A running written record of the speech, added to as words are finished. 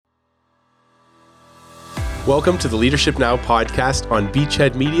Welcome to the Leadership Now podcast on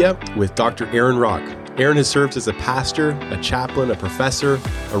Beachhead Media with Dr. Aaron Rock. Aaron has served as a pastor, a chaplain, a professor,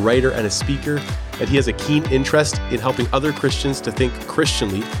 a writer, and a speaker, and he has a keen interest in helping other Christians to think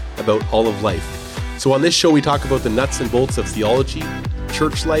Christianly about all of life. So on this show, we talk about the nuts and bolts of theology,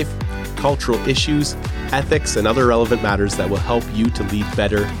 church life, cultural issues, ethics, and other relevant matters that will help you to lead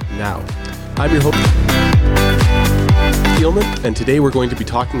better now. I'm your host, Thielman, and today we're going to be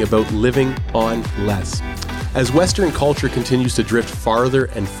talking about living on less. As Western culture continues to drift farther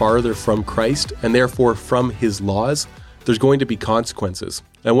and farther from Christ, and therefore from his laws, there's going to be consequences.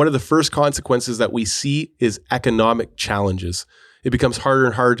 And one of the first consequences that we see is economic challenges. It becomes harder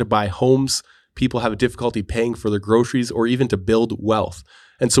and harder to buy homes. People have difficulty paying for their groceries or even to build wealth.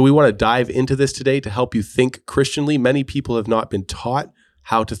 And so we want to dive into this today to help you think Christianly. Many people have not been taught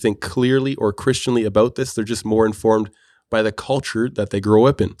how to think clearly or Christianly about this. They're just more informed by the culture that they grow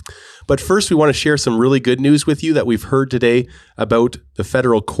up in. But first, we want to share some really good news with you that we've heard today about the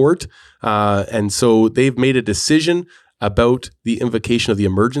federal court. And so they've made a decision about the invocation of the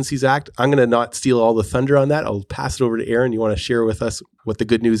Emergencies Act. I'm going to not steal all the thunder on that. I'll pass it over to Aaron. You want to share with us what the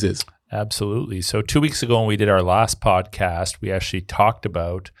good news is? Absolutely. So 2 weeks ago when we did our last podcast, we actually talked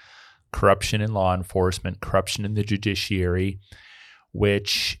about corruption in law enforcement, corruption in the judiciary,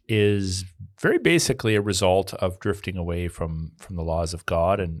 which is very basically a result of drifting away from the laws of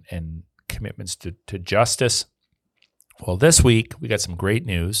God and commitments to justice. Well, this week, we got some great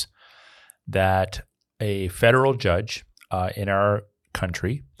news that a federal judge in our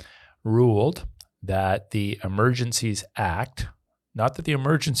country ruled that the Emergencies Act, not that the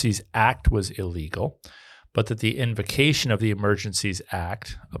Emergencies Act was illegal, but that the invocation of the Emergencies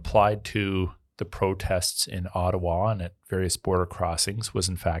Act applied to the protests in Ottawa and at various border crossings was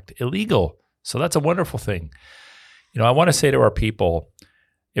in fact illegal. So that's a wonderful thing. You know, I want to say to our people,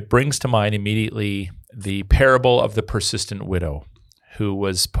 it brings to mind immediately the parable of the persistent widow who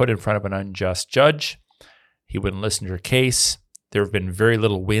was put in front of an unjust judge. He wouldn't listen to her case. There have been very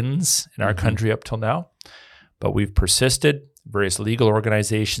little wins in our country up till now, but we've persisted. Various legal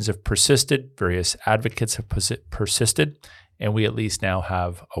organizations have persisted. Various advocates have persisted, and we at least now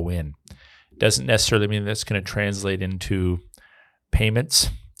have a win. Doesn't necessarily mean that's going to translate into payments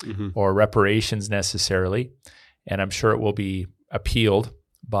or reparations necessarily. And I'm sure it will be appealed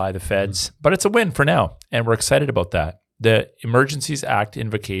by the feds, but it's a win for now. And we're excited about that. The Emergencies Act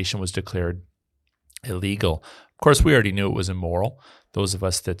invocation was declared illegal. Of course, we already knew it was immoral. Those of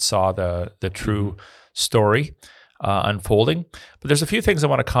us that saw the true story unfolding. But there's a few things I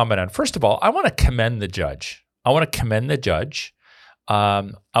want to comment on. First of all, I want to commend the judge. I want to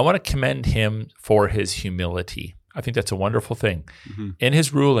commend him for his humility. I think that's a wonderful thing. In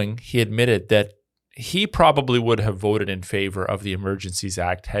his ruling, he admitted that he probably would have voted in favor of the Emergencies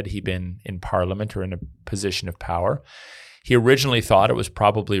Act had he been in Parliament or in a position of power. He originally thought it was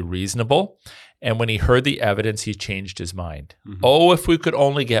probably reasonable. And when he heard the evidence, he changed his mind. Oh, if we could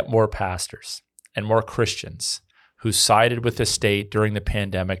only get more pastors and more Christians who sided with the state during the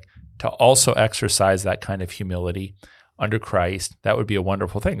pandemic to also exercise that kind of humility under Christ, that would be a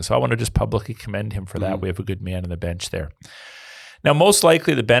wonderful thing. So I want to just publicly commend him for that. We have a good man on the bench there. Now, most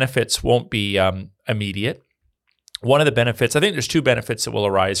likely the benefits won't be immediate. One of the benefits, I think there's two benefits that will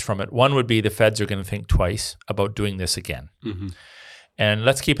arise from it. One would be the feds are going to think twice about doing this again. And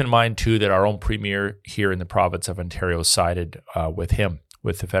let's keep in mind, too, that our own premier here in the province of Ontario sided with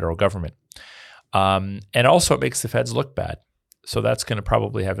the federal government. And also it makes the feds look bad. So that's going to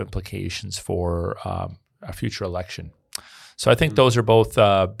probably have implications for a future election. So I think those are both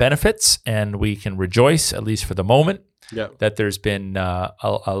benefits, and we can rejoice, at least for the moment, that there's been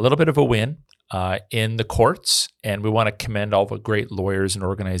a little bit of a win in the courts, and we want to commend all the great lawyers and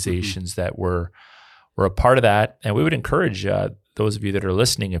organizations that were a part of that. And we would encourage those of you that are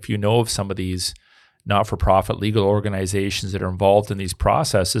listening, if you know of some of these not-for-profit legal organizations that are involved in these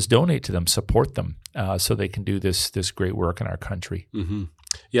processes, donate to them, support them, so they can do this great work in our country.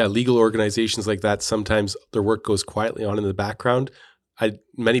 Yeah, legal organizations like that, sometimes their work goes quietly on in the background.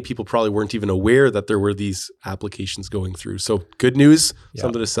 Many people probably weren't even aware that there were these applications going through. So good news,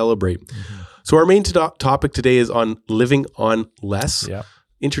 something to celebrate. So our main topic today is on living on less.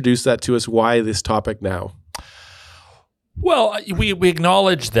 Introduce that to us. Why this topic now? Well, we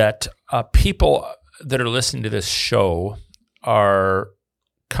acknowledge that people that are listening to this show are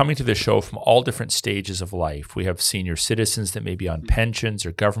coming to the show from all different stages of life. We have senior citizens that may be on pensions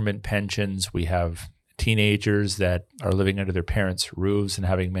or government pensions. We have teenagers that are living under their parents' roofs and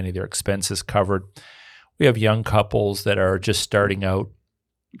having many of their expenses covered. We have young couples that are just starting out,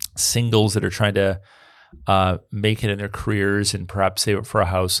 singles that are trying to make it in their careers and perhaps save up for a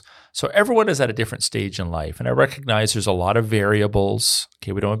house. So everyone is at a different stage in life. And I recognize there's a lot of variables.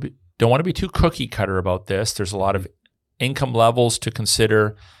 Okay, we don't want to be too cookie cutter about this. There's a lot of income levels to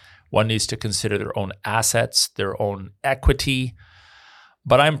consider. One needs to consider their own assets, their own equity.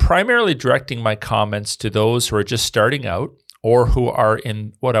 But I'm primarily directing my comments to those who are just starting out or who are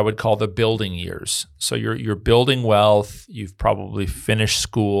in what I would call the building years. So you're building wealth. You've probably finished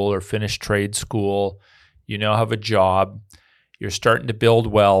school or finished trade school. You now have a job. You're starting to build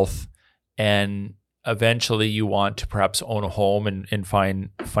wealth, and eventually you want to perhaps own a home and find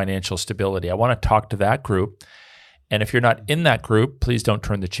financial stability. I want to talk to that group. And if you're not in that group, please don't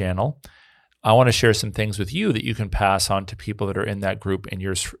turn the channel. I want to share some things with you that you can pass on to people that are in that group in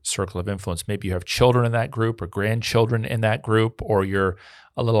your circle of influence. Maybe you have children in that group or grandchildren in that group, or you're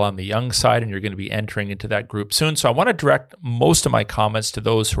a little on the young side and you're going to be entering into that group soon. So I want to direct most of my comments to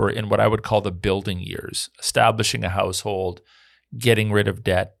those who are in what I would call the building years, establishing a household, getting rid of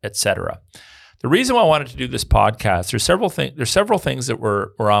debt, etc. The reason why I wanted to do this podcast, there's several things that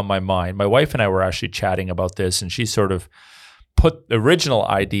were on my mind. My wife and I were actually chatting about this, and she sort of put the original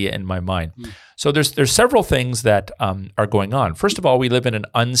idea in my mind. So there's several things that are going on. First of all, we live in an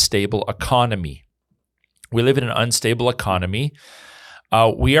unstable economy. We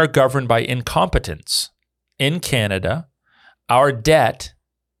are governed by incompetence. In Canada, our debt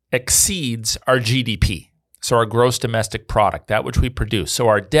exceeds our GDP. So our gross domestic product, that which we produce. So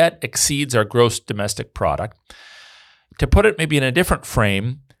our debt exceeds our gross domestic product. To put it maybe in a different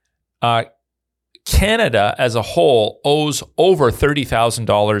frame, Canada as a whole owes over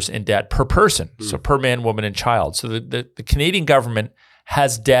 $30,000 in debt per person, so per man, woman, and child. So the Canadian government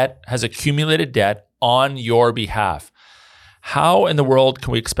has accumulated debt on your behalf. How in the world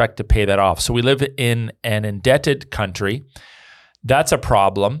can we expect to pay that off? So we live in an indebted country. That's a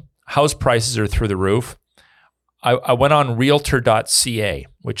problem. House prices are through the roof. I went on realtor.ca,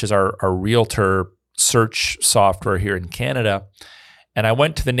 which is our realtor search software here in Canada, and I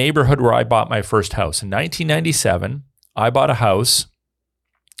went to the neighborhood where I bought my first house. In 1997, I bought a house,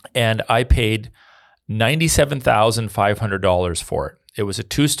 and I paid $97,500 for it. It was a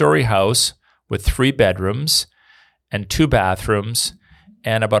 2-story house with 3 bedrooms and 2 bathrooms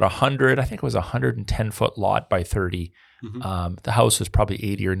and about 110-foot lot by 30. The house was probably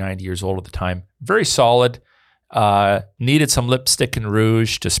 80 or 90 years old at the time. Very solid. Needed some lipstick and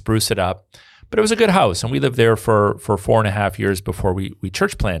rouge to spruce it up. But it was a good house, and we lived there for 4.5 years before we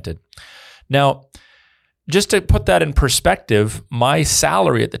church planted. Now, just to put that in perspective, my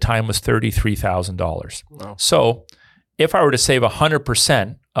salary at the time was $33,000. Wow. So if I were to save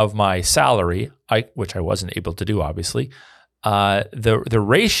 100% of my salary, which I wasn't able to do, obviously, the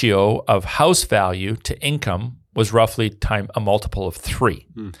ratio of house value to income was roughly a multiple of 3.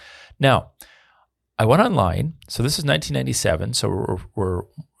 Now, I went online. So this is 1997. So we're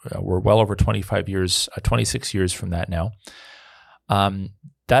well over 26 years from that now.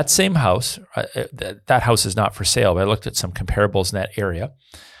 That same house, that house is not for sale, but I looked at some comparables in that area,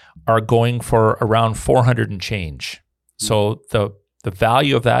 are going for around 400 and change. So the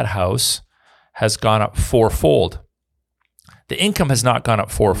value of that house has gone up 4-fold. The income has not gone up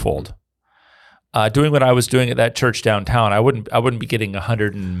 4-fold. Doing what I was doing at that church downtown, I wouldn't be getting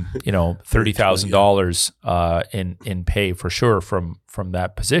 $130,000 in pay for sure from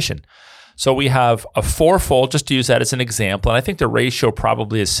that position. So we have a 4-fold, just to use that as an example, and I think the ratio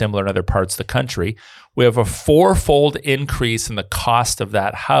probably is similar in other parts of the country. We have a 4-fold increase in the cost of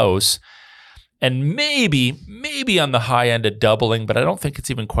that house, and maybe on the high end a doubling, but I don't think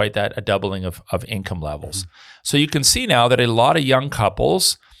it's even quite that, a doubling of income levels. So you can see now that a lot of young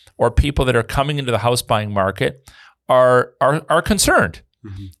couples or people that are coming into the house buying market are concerned.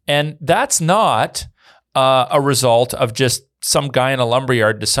 And that's not a result of just some guy in a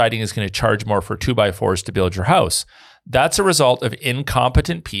lumberyard deciding he's going to charge more for 2x4s to build your house. That's a result of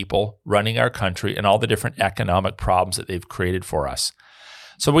incompetent people running our country and all the different economic problems that they've created for us.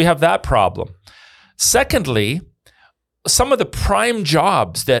 So we have that problem. Secondly, some of the prime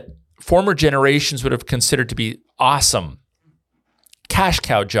jobs that former generations would have considered to be awesome, cash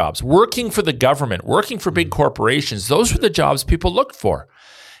cow jobs, working for the government, working for big corporations, those were the jobs people looked for.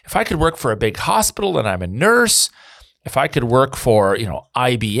 If I could work for a big hospital and I'm a nurse, if I could work for,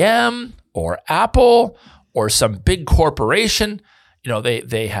 IBM or Apple or some big corporation,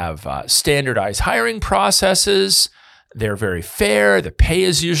 they have standardized hiring processes. They're very fair. The pay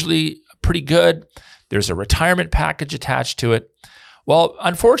is usually pretty good. There's a retirement package attached to it. Well,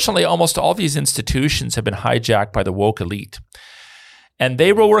 unfortunately, almost all these institutions have been hijacked by the woke elite. And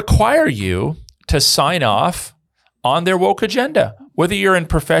they will require you to sign off on their woke agenda, whether you're in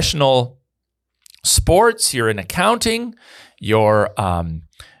professional sports, you're in accounting, you're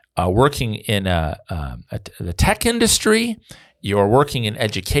working in the tech industry, you're working in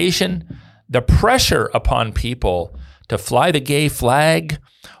education, the pressure upon people to fly the gay flag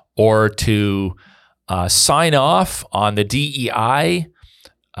or to sign off on the DEI,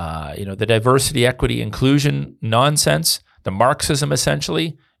 the diversity, equity, inclusion nonsense, the Marxism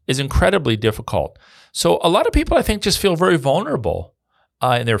essentially, is incredibly difficult. So a lot of people, I think, just feel very vulnerable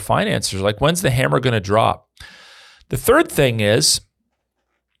in their finances. Like, when's the hammer going to drop? The third thing is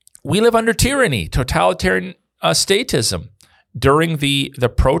we live under tyranny, totalitarian statism. During the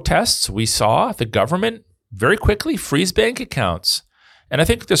protests, we saw the government very quickly freeze bank accounts. And I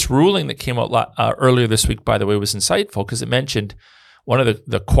think this ruling that came out earlier this week, by the way, was insightful because it mentioned one of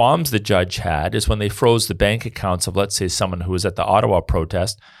the qualms the judge had is when they froze the bank accounts of, let's say, someone who was at the Ottawa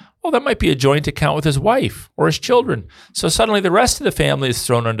protest. Well, that might be a joint account with his wife or his children. So suddenly the rest of the family is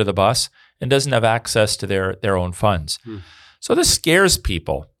thrown under the bus and doesn't have access to their own funds. So this scares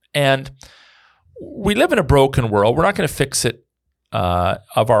people. And we live in a broken world. We're not going to fix it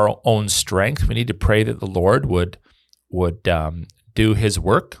of our own strength. We need to pray that the Lord would do his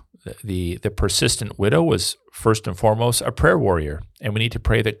work. The persistent widow was first and foremost a prayer warrior. And we need to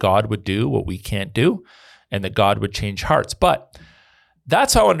pray that God would do what we can't do and that God would change hearts. But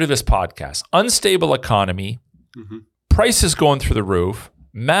that's how I want to do this podcast. Unstable economy, prices going through the roof,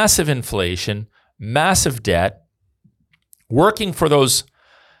 massive inflation, massive debt, working for those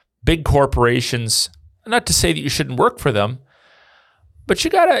big corporations. Not to say that you shouldn't work for them, but you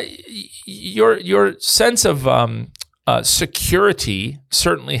gotta, your sense of security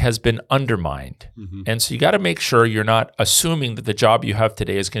certainly has been undermined. And so you got to make sure you're not assuming that the job you have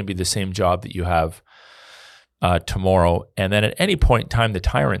today is going to be the same job that you have tomorrow. And then at any point in time, the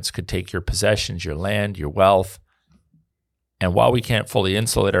tyrants could take your possessions, your land, your wealth. And while we can't fully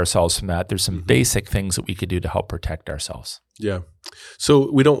insulate ourselves from that, there's some basic things that we could do to help protect ourselves. Yeah.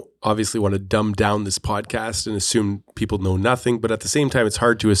 So we don't obviously want to dumb down this podcast and assume people know nothing, but at the same time, it's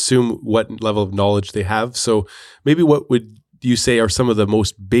hard to assume what level of knowledge they have. So maybe what would you say are some of the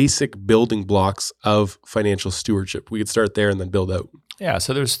most basic building blocks of financial stewardship? We could start there and then build out. Yeah.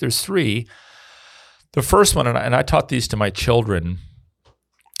 So there's three. The first one, and I taught these to my children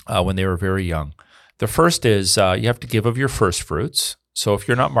when they were very young. The first is you have to give of your first fruits. So if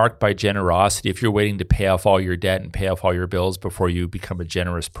you're not marked by generosity, if you're waiting to pay off all your debt and pay off all your bills before you become a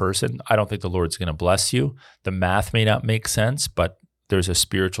generous person, I don't think the Lord's going to bless you. The math may not make sense, but there's a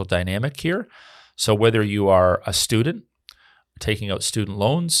spiritual dynamic here. So whether you are a student, taking out student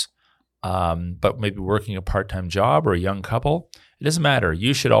loans, but maybe working a part-time job or a young couple, it doesn't matter.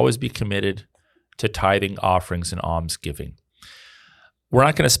 You should always be committed to tithing, offerings, and almsgiving. We're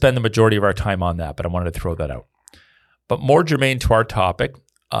not going to spend the majority of our time on that, but I wanted to throw that out. But more germane to our topic,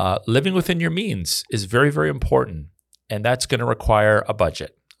 living within your means is very, very important. And that's going to require a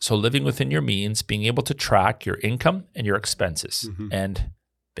budget. So living within your means, being able to track your income and your expenses. And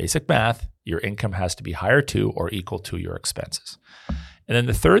basic math, your income has to be higher to or equal to your expenses. And then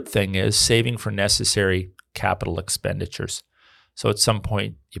the third thing is saving for necessary capital expenditures. So at some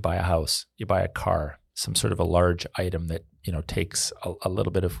point, you buy a house, you buy a car, some sort of a large item that takes a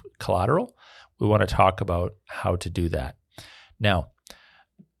little bit of collateral. We want to talk about how to do that. Now,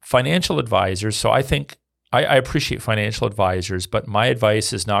 financial advisors. So I think I appreciate financial advisors, but my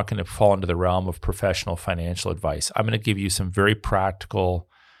advice is not going to fall into the realm of professional financial advice. I'm going to give you some very practical,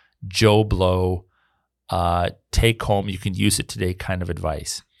 Joe Blow, take home, you can use it today kind of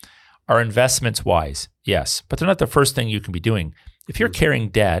advice. Are investments wise? Yes, but they're not the first thing you can be doing. If you're carrying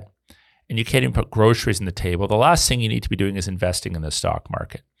debt and you can't even put groceries on the table, the last thing you need to be doing is investing in the stock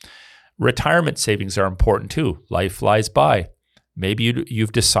market. Retirement savings are important too. Life flies by. Maybe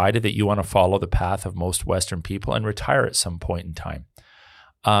you've decided that you want to follow the path of most Western people and retire at some point in time.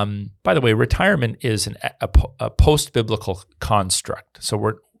 By the way, retirement is a post-biblical construct. So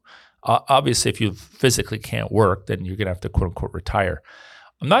we're obviously, if you physically can't work, then you're going to have to quote unquote retire.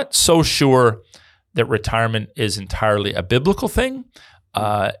 I'm not so sure that retirement is entirely a biblical thing.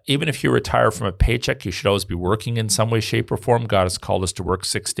 Even if you retire from a paycheck, you should always be working in some way, shape, or form. God has called us to work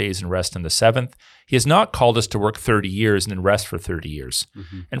 6 days and rest in the seventh. He has not called us to work 30 years and then rest for 30 years.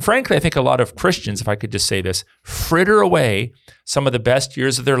 And frankly, I think a lot of Christians, if I could just say this, fritter away some of the best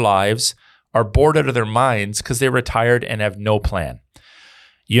years of their lives, are bored out of their minds because they retired and have no plan.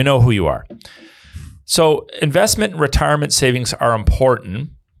 You know who you are. So investment and retirement savings are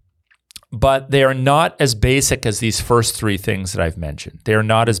important, but they are not as basic as these first three things that I've mentioned. They are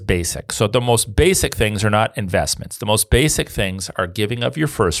not as basic. So the most basic things are not investments. The most basic things are giving of your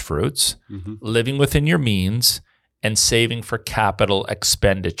first fruits, living within your means, and saving for capital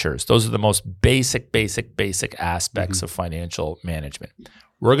expenditures. Those are the most basic aspects of financial management.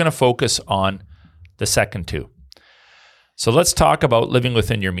 We're going to focus on the second two. So let's talk about living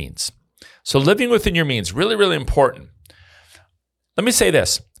within your means. So living within your means, really, really important. Let me say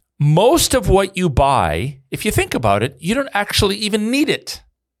this. Most of what you buy, if you think about it, you don't actually even need it.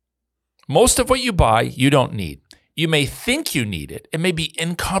 Most of what you buy, you don't need. You may think you need it. It may be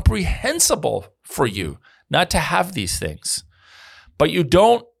incomprehensible for you not to have these things. But you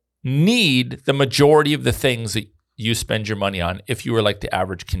don't need the majority of the things that you spend your money on if you were like the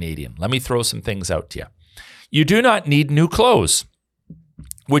average Canadian. Let me throw some things out to you. You do not need new clothes.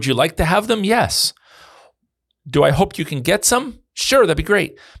 Would you like to have them? Yes. Do I hope you can get some? Sure, that'd be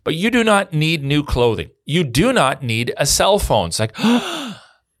great. But you do not need new clothing. You do not need a cell phone. It's like,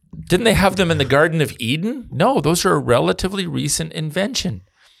 didn't they have them in the Garden of Eden? No, those are a relatively recent invention.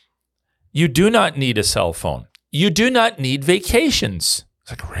 You do not need a cell phone. You do not need vacations.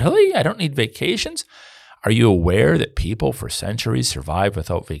 It's like, really? I don't need vacations? Are you aware that people for centuries survived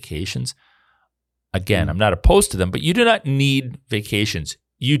without vacations? Again, I'm not opposed to them, but you do not need vacations.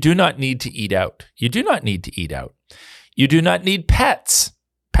 You do not need to eat out. You do not need to eat out. You do not need pets.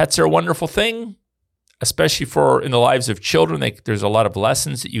 Pets are a wonderful thing, especially for in the lives of children. There's a lot of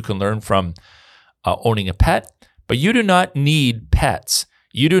lessons that you can learn from owning a pet, but you do not need pets.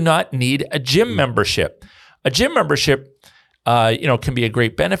 You do not need a gym membership. A gym membership, can be a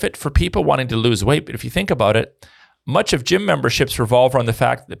great benefit for people wanting to lose weight. But if you think about it, much of gym memberships revolve around the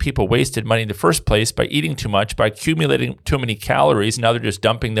fact that people wasted money in the first place by eating too much, by accumulating too many calories. Now they're just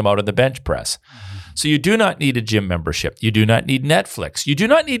dumping them out on the bench press. So you do not need a gym membership. You do not need Netflix. You do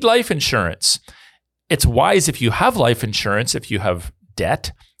not need life insurance. It's wise if you have life insurance, if you have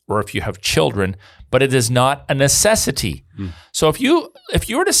debt or if you have children, but it is not a necessity. So if you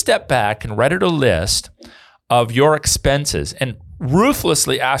were to step back and write out a list of your expenses and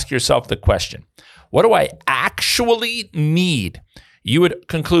ruthlessly ask yourself the question, what do I actually need? You would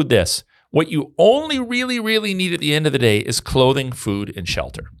conclude this. What you only really, really need at the end of the day is clothing, food, and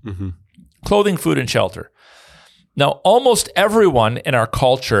shelter. Clothing, food, and shelter. Now, almost everyone in our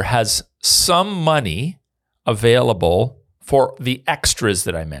culture has some money available for the extras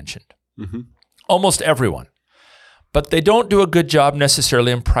that I mentioned. Almost everyone. But they don't do a good job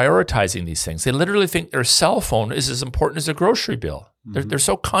necessarily in prioritizing these things. They literally think their cell phone is as important as a grocery bill. They're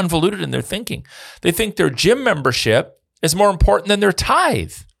so convoluted in their thinking. They think their gym membership is more important than their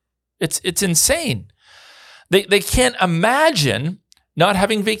tithe. It's insane. They can't imagine not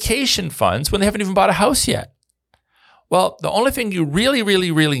having vacation funds when they haven't even bought a house yet. Well, the only thing you really,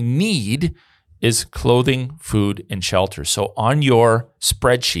 really, really need is clothing, food, and shelter. So on your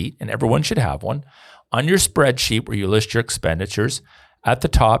spreadsheet, and everyone should have one, on your spreadsheet where you list your expenditures, at the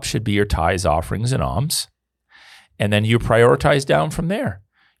top should be your tithes, offerings, and alms. And then you prioritize down from there.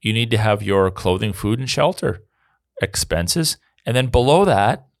 You need to have your clothing, food, and shelter expenses. And then below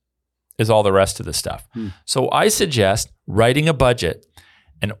that is all the rest of the stuff. So I suggest writing a budget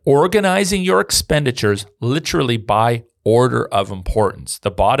and organizing your expenditures literally by order of importance. The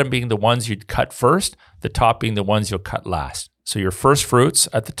bottom being the ones you'd cut first, the top being the ones you'll cut last. So your first fruits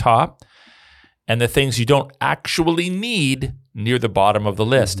at the top, and the things you don't actually need near the bottom of the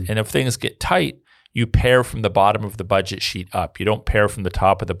list. And if things get tight, you pare from the bottom of the budget sheet up. You don't pare from the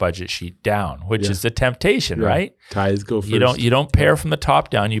top of the budget sheet down, which is the temptation, right? Ties go first. You don't pare from the top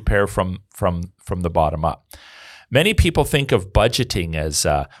down. You pare from the bottom up. Many people think of budgeting as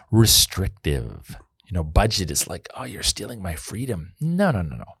restrictive. Budget is like, oh, you're stealing my freedom. No.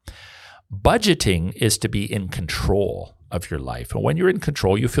 Budgeting is to be in control of your life. And when you're in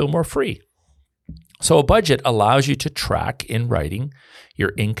control, you feel more free. So a budget allows you to track in writing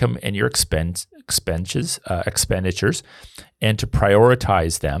your income and your expenditures, and to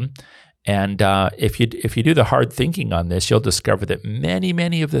prioritize them. And if you do the hard thinking on this, you'll discover that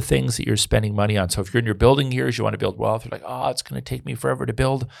many of the things that you're spending money on. So if you're in your building years, you want to build wealth. You're like, oh, it's going to take me forever to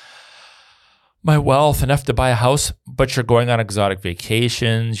build my wealth enough to buy a house. But you're going on exotic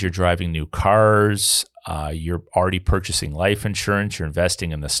vacations. You're driving new cars. You're already purchasing life insurance. You're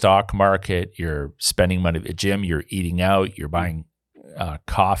investing in the stock market. You're spending money at the gym. You're eating out. You're buying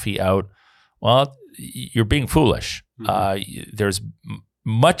coffee out. Well, you're being foolish. There's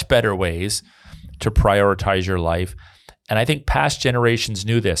much better ways to prioritize your life. And I think past generations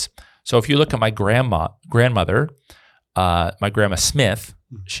knew this. So if you look at my grandmother, my grandma Smith,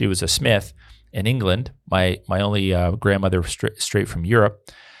 she was a Smith in England, my only grandmother straight from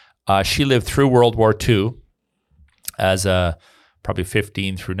Europe. She lived through World War II as a probably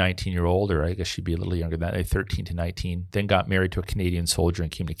 15 through 19-year-old, or I guess she'd be a little younger than that, 13 to 19, then got married to a Canadian soldier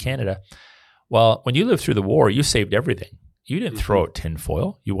and came to Canada. Well, when you lived through the war, you saved everything. You didn't throw out tin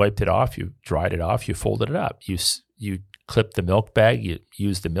foil. You wiped it off. You dried it off. You folded it up. You clipped the milk bag. You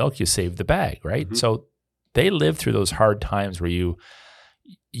used the milk. You saved the bag, right? Mm-hmm. So they lived through those hard times where you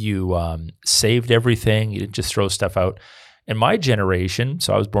saved everything. You didn't just throw stuff out. In my generation,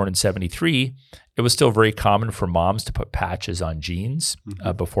 so I was born in 73, it was still very common for moms to put patches on jeans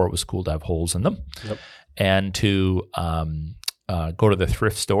before it was cool to have holes in them, and to go to the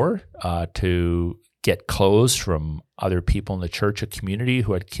thrift store to get clothes from other people in the church or community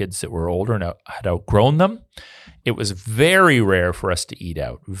who had kids that were older and had outgrown them. It was very rare for us to eat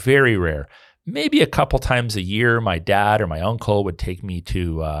out, very rare. Maybe a couple times a year, my dad or my uncle would take me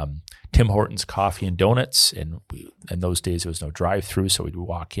to Tim Hortons Coffee and Donuts. And in those days, there was no drive-through, so we'd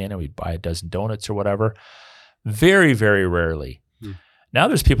walk in and we'd buy a dozen donuts or whatever. Very, very rarely. Now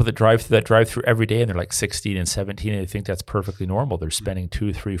there's people that drive through that drive-through every day, and they're like 16 and 17, and they think that's perfectly normal. They're spending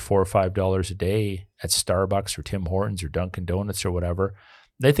 $2, $3, $4, $5 a day at Starbucks or Tim Hortons or Dunkin' Donuts or whatever.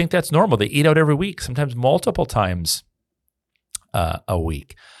 They think that's normal. They eat out every week, sometimes multiple times a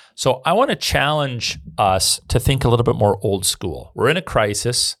week. So I want to challenge us to think a little bit more old school. We're in a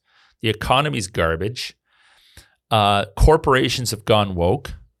crisis. The economy's garbage. Corporations have gone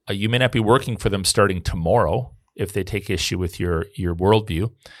woke. You may not be working for them starting tomorrow if they take issue with your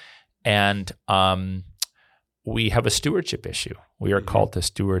worldview. And we have a stewardship issue. We are called to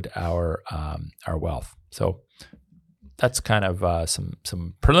steward our wealth. So that's kind of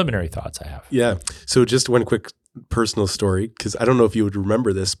some preliminary thoughts I have. Yeah. So just one quick personal story, because I don't know if you would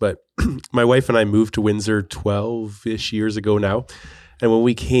remember this, but my wife and I moved to Windsor 12-ish years ago now. And when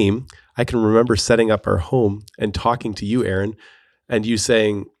we came, I can remember setting up our home and talking to you, Aaron, and you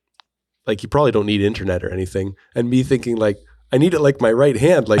saying, like, you probably don't need internet or anything. And me thinking, like, I need it like my right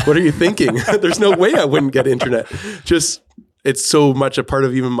hand. Like, what are you thinking? There's no way I wouldn't get internet. Just, it's so much a part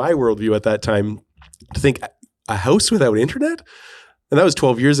of even my worldview at that time to think a house without internet? And that was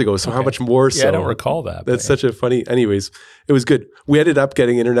 12 years ago. So how much more so? Yeah, I don't recall that. That's such a funny, anyways, it was good. We ended up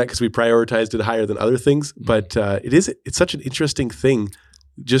getting internet because we prioritized it higher than other things. But it's such an interesting thing.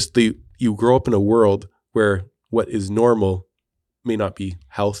 Just you grow up in a world where what is normal may not be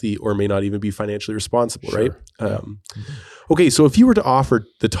healthy or may not even be financially responsible, right? Okay, so if you were to offer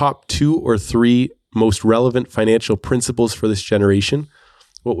the top 2 or 3 most relevant financial principles for this generation,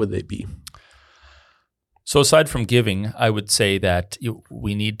 what would they be? So aside from giving, I would say that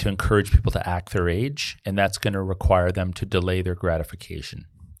we need to encourage people to act their age, and that's going to require them to delay their gratification.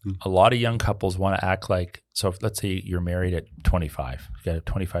 A lot of young couples want to act like, so if, let's say you're married at 25, you got a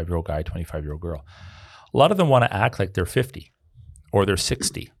 25-year-old guy, 25-year-old girl. A lot of them want to act like they're 50 or they're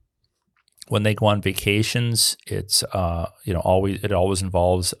 60. When they go on vacations, it's it always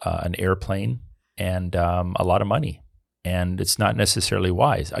involves an airplane and a lot of money, and it's not necessarily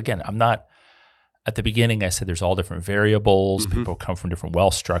wise. Again, I'm not. At the beginning, I said there's all different variables. People come from different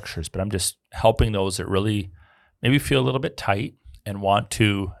wealth structures, but I'm just helping those that really maybe feel a little bit tight and want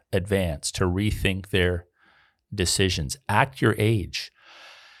to advance, to rethink their decisions. Act your age.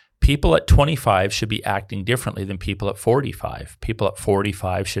 People at 25 should be acting differently than people at 45. People at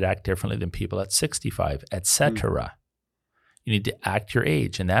 45 should act differently than people at 65, etc. You need to act your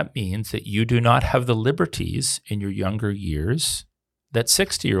age, and that means that you do not have the liberties in your younger years that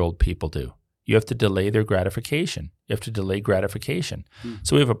 60-year-old people do. You have to delay their gratification. You have to delay gratification.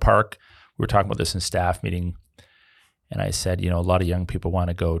 So we have a park. We were talking about this in staff meeting, and I said, a lot of young people want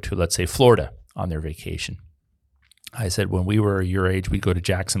to go to, let's say, Florida on their vacation. I said, when we were your age, we'd go to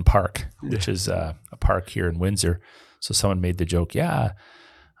Jackson Park, which is a park here in Windsor. So someone made the joke,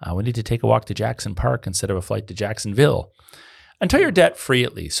 we need to take a walk to Jackson Park instead of a flight to Jacksonville. Until you're debt-free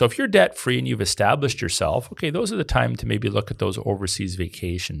at least. So if you're debt-free and you've established yourself, okay, those are the time to maybe look at those overseas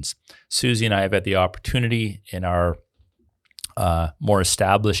vacations. Susie and I have had the opportunity in our more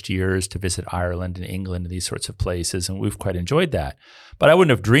established years to visit Ireland and England and these sorts of places, and we've quite enjoyed that. But I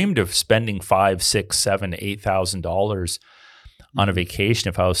wouldn't have dreamed of spending $5,000, $6,000, $7,000, $8,000 on a vacation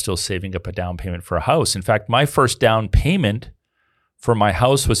if I was still saving up a down payment for a house. In fact, my first down payment for my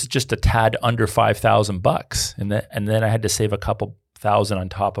house was just a tad under $5,000, and then I had to save a couple thousand on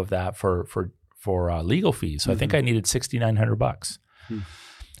top of that for legal fees. So I think I needed $6,900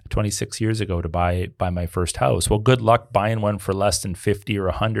 26 years ago to buy my first house. Well, good luck buying one for less than $50,000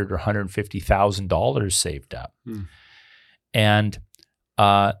 or $100,000 or $150,000 saved up. And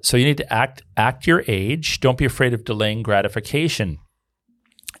so you need to act your age. Don't be afraid of delaying gratification,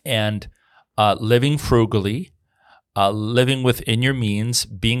 and living frugally. Living within your means,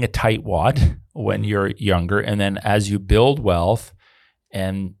 being a tightwad when you're younger, and then as you build wealth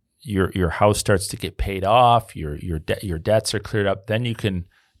and your house starts to get paid off, your debts are cleared up, then you can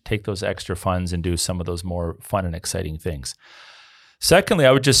take those extra funds and do some of those more fun and exciting things. Secondly,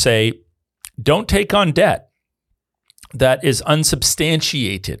 I would just say, don't take on debt that is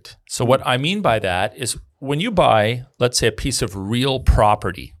unsubstantiated. So what I mean by that is when you buy, let's say, a piece of real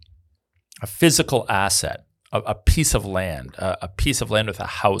property, a physical asset, a piece of land, a piece of land with a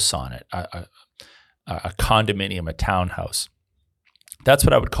house on it, a condominium, a townhouse. That's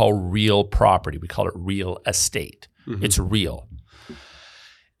what I would call real property. We call it real estate. Mm-hmm. It's real.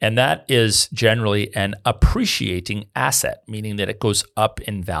 And that is generally an appreciating asset, meaning that it goes up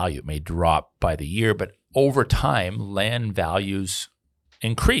in value. It may drop by the year, but over time, land values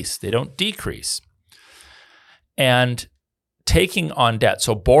increase. They don't decrease. And taking on debt,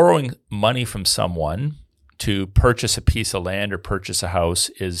 so borrowing money from someone to purchase a piece of land or purchase a house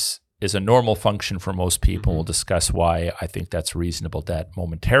is a normal function for most people. Mm-hmm. We'll discuss why I think that's reasonable debt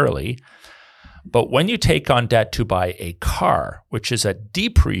momentarily. But when you take on debt to buy a car, which is a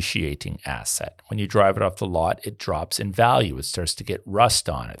depreciating asset, when you drive it off the lot, it drops in value. It starts to get rust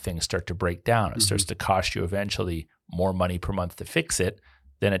on it. Things start to break down. It mm-hmm. starts to cost you eventually more money per month to fix it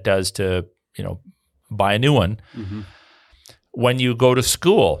than it does to, buy a new one. Mm-hmm. When you go to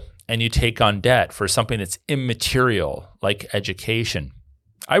school and you take on debt for something that's immaterial, like education,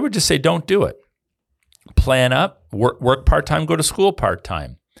 I would just say don't do it. Plan up, work part-time, go to school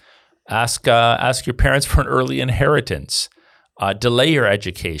part-time. Ask your parents for an early inheritance. Delay your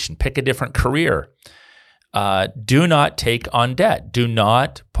education. Pick a different career. Do not take on debt. Do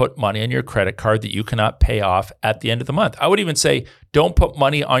not put money on your credit card that you cannot pay off at the end of the month. I would even say don't put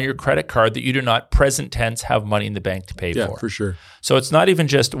money on your credit card that you do not present tense have money in the bank to pay for. Yeah, for sure. So it's not even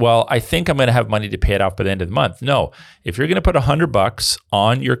just, well, I think I'm going to have money to pay it off by the end of the month. No, if you're going to put $100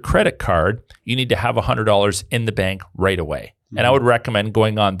 on your credit card, you need to have $100 in the bank right away. Mm-hmm. And I would recommend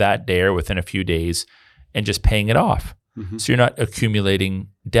going on that day or within a few days and just paying it off. Mm-hmm. So you're not accumulating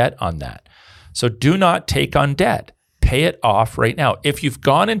debt on that. So do not take on debt. Pay it off right now. If you've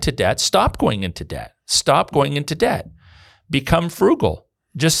gone into debt, stop going into debt. Stop going into debt. Become frugal.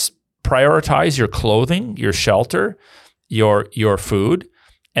 Just prioritize your clothing, your shelter, your food,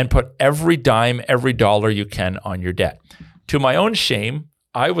 and put every dime, every dollar you can on your debt. To my own shame,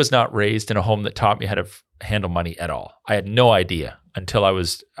 I was not raised in a home that taught me how to handle money at all. I had no idea until I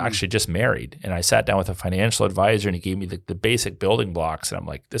was actually just married. And I sat down with a financial advisor and he gave me the basic building blocks. And I'm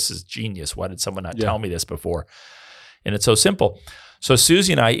like, this is genius. Why did someone not tell me this before? And it's so simple. So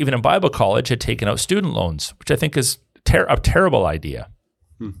Susie and I, even in Bible college, had taken out student loans, which I think is a terrible idea.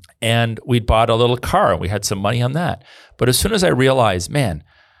 And we'd bought a little car and we had some money on that. But as soon as I realized, man,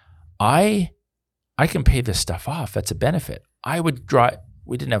 I can pay this stuff off. That's a benefit.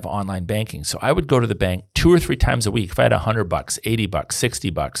 We didn't have online banking. So I would go to the bank 2 or 3 times a week. If I had $100, $80,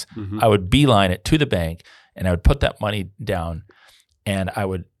 $60, mm-hmm. I would beeline it to the bank and I would put that money down and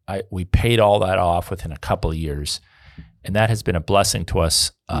we paid all that off within a couple of years. And that has been a blessing to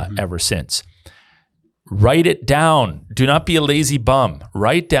us ever since. Write it down. Do not be a lazy bum.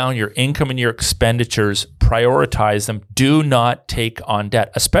 Write down your income and your expenditures. Prioritize them. Do not take on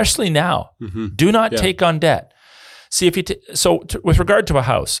debt, especially now. Mm-hmm. Do not take on debt. See, if you with regard to a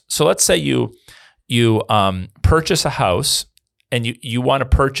house, so let's say you purchase a house and you want to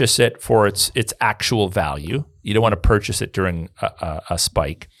purchase it for its actual value. You don't want to purchase it during a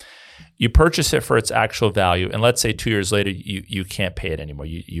spike. You purchase it for its actual value, and let's say 2 years later you can't pay it anymore.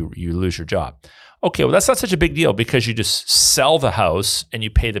 You lose your job. Okay, well that's not such a big deal because you just sell the house and you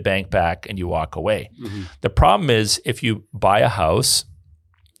pay the bank back and you walk away. Mm-hmm. The problem is if you buy a house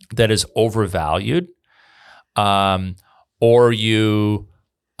that is overvalued. Or you,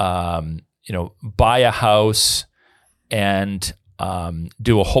 buy a house and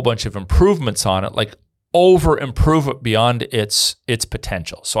do a whole bunch of improvements on it, like over-improve it beyond its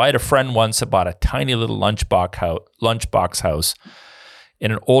potential. So I had a friend once that bought a tiny little lunchbox house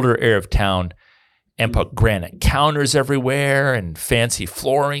in an older area of town and put granite counters everywhere and fancy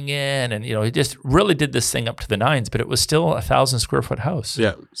flooring in. And, he just really did this thing up to the nines, but it was still 1,000 square foot house.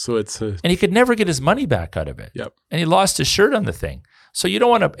 Yeah. So and he could never get his money back out of it. Yep. And he lost his shirt on the thing. So you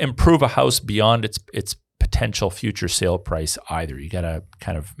don't want to improve a house beyond its potential future sale price either. You got to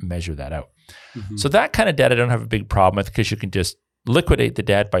kind of measure that out. Mm-hmm. So that kind of debt I don't have a big problem with because you can just liquidate the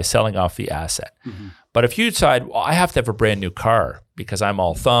debt by selling off the asset. Mm-hmm. But if you decide, well, I have to have a brand new car because I'm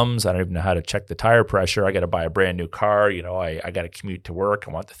all thumbs, I don't even know how to check the tire pressure, I got to buy a brand new car, I got to commute to work,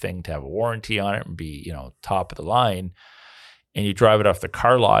 I want the thing to have a warranty on it and be, top of the line, and you drive it off the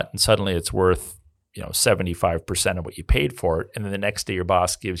car lot and suddenly it's worth, 75% of what you paid for it, and then the next day your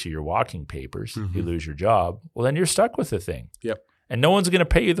boss gives you your walking papers, mm-hmm. you lose your job, well then you're stuck with the thing. Yep. And no one's going to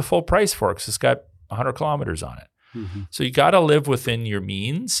pay you the full price for it because it's got 100 kilometers on it. So you got to live within your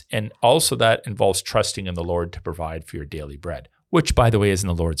means. And also that involves trusting in the Lord to provide for your daily bread, which, by the way, is in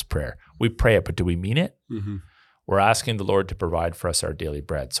the Lord's Prayer. We pray it, but do we mean it? We're asking the Lord to provide for us our daily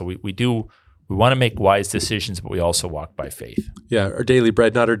bread. So we want to make wise decisions, but we also walk by faith. Yeah, our daily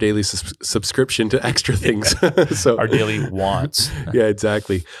bread, not our daily subscription to extra things. So our daily wants. Yeah,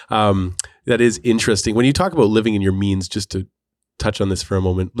 exactly. That is interesting. When you talk about living in your means, just to touch on this for a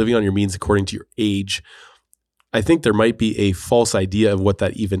moment, living on your means according to your age, I think there might be a false idea of what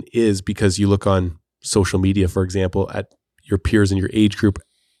that even is, because you look on social media, for example, at your peers in your age group,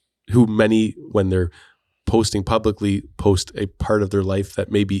 who many, when they're posting publicly, post a part of their life that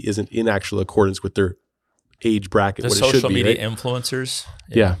maybe isn't in actual accordance with their age bracket. The what it should social be, media right? influencers.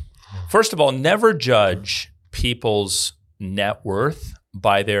 Yeah. First of all, never judge people's net worth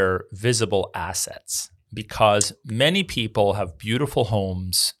by their visible assets, because many people have beautiful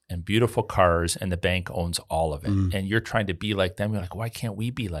homes and beautiful cars and the bank owns all of it. And you're trying to be like them. You're like, why can't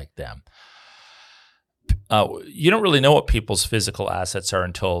we be like them? You don't really know what people's physical assets are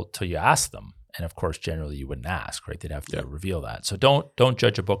until you ask them. And of course, generally you wouldn't ask, right? They'd have to reveal that. So don't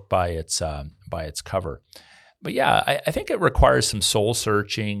judge a book by its cover. But yeah, I think it requires some soul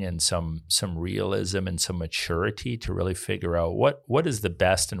searching and some realism and some maturity to really figure out what is the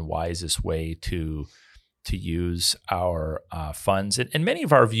best and wisest way to use our funds. And many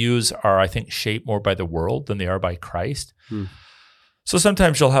of our views are, I think, shaped more by the world than they are by Christ. So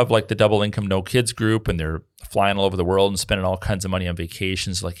sometimes you'll have like the double income, no kids group, and they're flying all over the world and spending all kinds of money on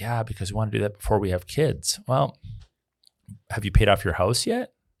vacations. Like, yeah, because we want to do that before we have kids. Well, have you paid off your house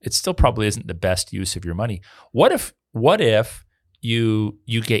yet? It still probably isn't the best use of your money. What if you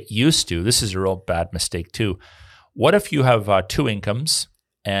get used to, this is a real bad mistake too. What if you have two incomes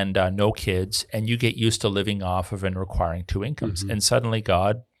and no kids, and you get used to living off of and requiring two incomes, and suddenly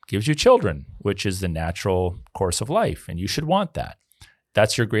God gives you children, which is the natural course of life, and you should want that.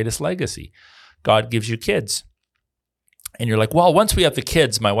 That's your greatest legacy. God gives you kids. And you're like, well, once we have the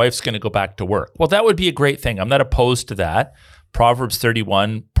kids, my wife's going to go back to work. Well, that would be a great thing. I'm not opposed to that. Proverbs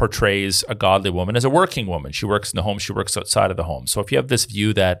 31 portrays a godly woman as a working woman. She works in the home. She works outside of the home. So if you have this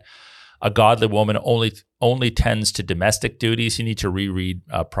view that a godly woman only tends to domestic duties, you need to reread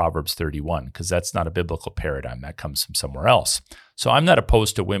Proverbs 31, because that's not a biblical paradigm. That comes from somewhere else. So I'm not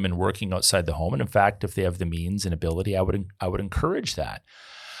opposed to women working outside the home. And in fact, if they have the means and ability, I would encourage that.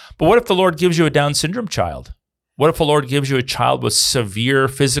 But what if the Lord gives you a Down syndrome child? What if the Lord gives you a child with severe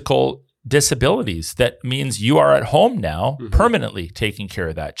physical disabilities? That means you are at home now, permanently taking care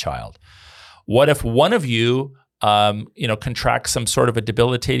of that child. What if one of you contracts some sort of a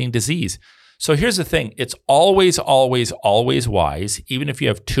debilitating disease? So here's the thing. It's always, always, always wise, even if you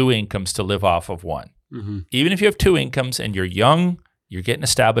have two incomes, to live off of one. Even if you have two incomes and you're young, you're getting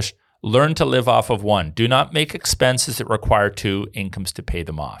established, learn to live off of one. Do not make expenses that require two incomes to pay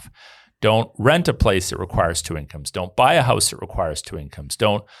them off. Don't rent a place that requires two incomes. Don't buy a house that requires two incomes.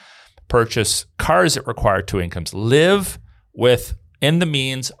 Don't purchase cars that require two incomes. Live within the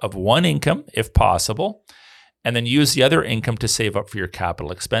means of one income, if possible, and then use the other income to save up for your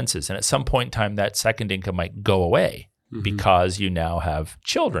capital expenses. And at some point in time, that second income might go away because you now have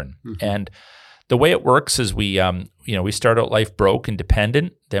children. And the way it works is we start out life broke and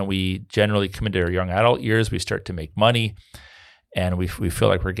dependent. Then we generally come into our young adult years. We start to make money, and we feel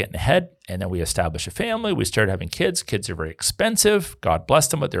like we're getting ahead. And then we establish a family. We start having kids. Kids are very expensive. God bless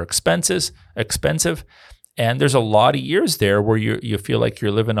them, but they're expensive. And there's a lot of years there where you feel like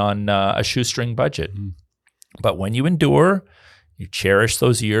you're living on a shoestring budget. But when you endure, you cherish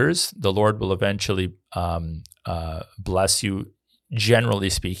those years, the Lord will eventually bless you, generally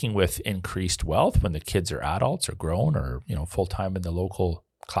speaking, with increased wealth when the kids are adults or grown or full-time in the local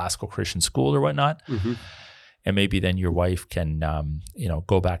classical Christian school or whatnot. And maybe then your wife can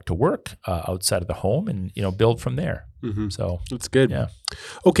go back to work outside of the home and build from there. So that's good. Yeah.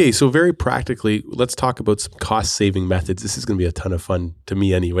 Okay, so very practically, let's talk about some cost-saving methods. This is going to be a ton of fun to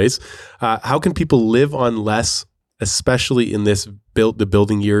me anyways. How can people live on less, especially in the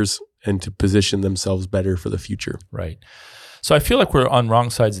building years, and to position themselves better for the future? Right. So I feel like we're on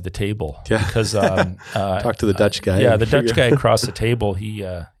wrong sides of the table. Yeah. Because talk to the Dutch guy. Yeah, the Dutch guy across the table. He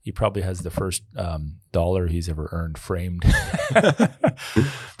probably has the first dollar he's ever earned framed.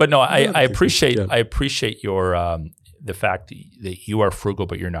 But no, I appreciate your the fact that you are frugal,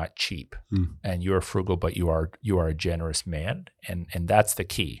 but you're not cheap, and you are frugal, but you are a generous man, and that's the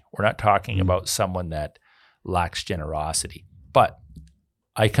key. We're not talking about someone that lacks generosity, but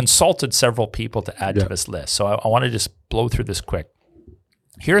I consulted several people to add to this list. So I want to just blow through this quick.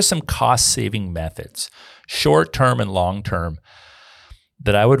 Here are some cost-saving methods, short-term and long-term,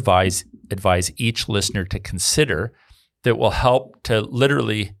 that I would advise each listener to consider that will help to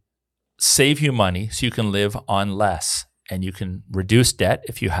literally save you money so you can live on less, and you can reduce debt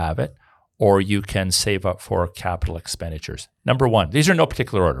if you have it, or you can save up for capital expenditures. Number one, these are in no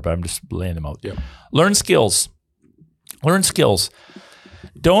particular order, but I'm just laying them out. Yeah. Learn skills. Learn skills.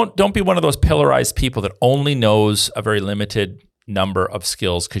 Don't be one of those pillarized people that only knows a very limited number of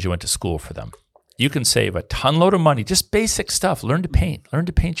skills because you went to school for them. You can save a ton load of money, just basic stuff. Learn to paint. Learn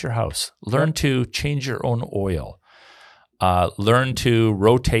to paint your house. Learn to change your own oil. Learn to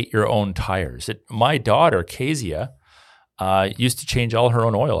rotate your own tires. My daughter, Kezia, used to change all her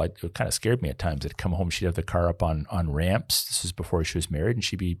own oil. It kind of scared me at times. I'd come home, she'd have the car up on ramps. This is before she was married, and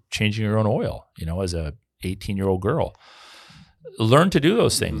she'd be changing her own oil, as a 18-year-old girl. Learn to do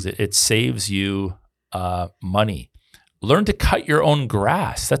those things. It saves you money. Learn to cut your own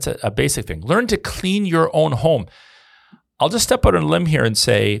grass. That's a basic thing. Learn to clean your own home. I'll just step out on a limb here and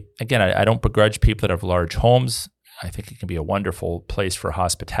say, again, I don't begrudge people that have large homes. I think it can be a wonderful place for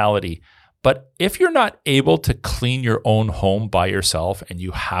hospitality. But if you're not able to clean your own home by yourself and you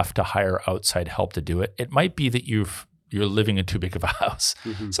have to hire outside help to do it, it might be that you're living in too big of a house.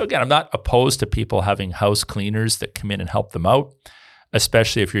 So again, I'm not opposed to people having house cleaners that come in and help them out,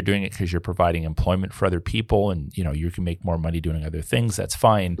 especially if you're doing it because you're providing employment for other people and you can make more money doing other things. That's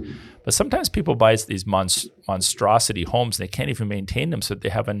fine. But sometimes people buy these monstrosity homes and they can't even maintain them, so they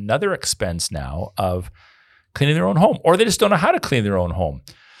have another expense now of cleaning their own home, or they just don't know how to clean their own home.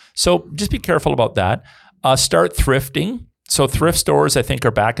 So just be careful about that. Start thrifting. So thrift stores, I think,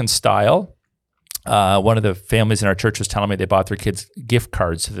 are back in style. One of the families in our church was telling me they bought their kids gift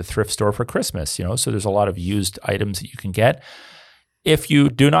cards to the thrift store for Christmas. So there's a lot of used items that you can get. If you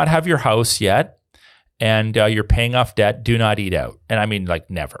do not have your house yet and you're paying off debt, do not eat out. And I mean, like,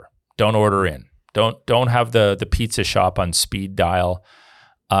 never. Don't order in. Don't have the pizza shop on speed dial.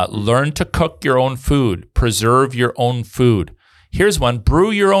 Learn to cook your own food. Preserve your own food. Here's one: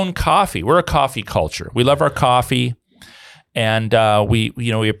 brew your own coffee. We're a coffee culture. We love our coffee, and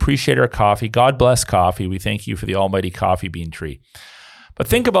we appreciate our coffee. God bless coffee. We thank you for the almighty coffee bean tree. But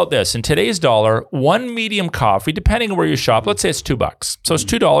think about this: in today's dollar, one medium coffee, depending on where you shop, let's say it's $2. So it's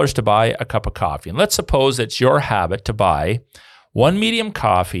 $2 to buy a cup of coffee. And let's suppose it's your habit to buy one medium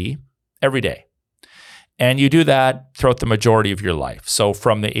coffee every day. And you do that throughout the majority of your life. So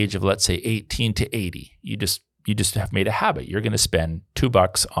from the age of, let's say, 18 to 80, you just have made a habit. You're going to spend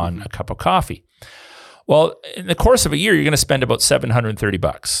 $2 on a cup of coffee. Well, in the course of a year, you're going to spend about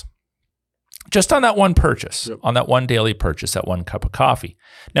 $730 just on that one purchase, on that one daily purchase, that one cup of coffee.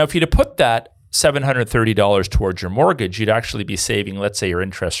 Now, if you'd have put that $730 towards your mortgage, you'd actually be saving, let's say your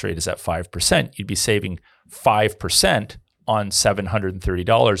interest rate is at 5%. You'd be saving 5% on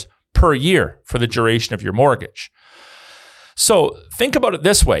 $730 per year for the duration of your mortgage. So think about it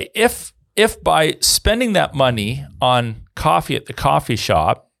this way. If by spending that money on coffee at the coffee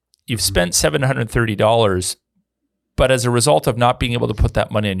shop, you've spent $730, but as a result of not being able to put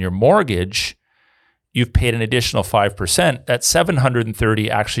that money in your mortgage, you've paid an additional 5%, that $730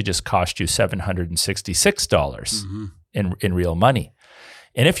 actually just cost you $766 in real money.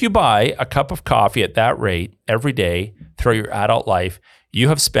 And if you buy a cup of coffee at that rate every day throughout your adult life, you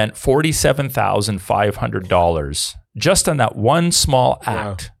have spent $47,500 just on that one small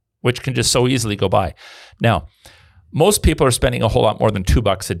act, which can just so easily go by. Now, most people are spending a whole lot more than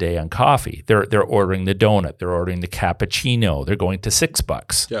 $2 a day on coffee. They're ordering the donut, they're ordering the cappuccino, they're going to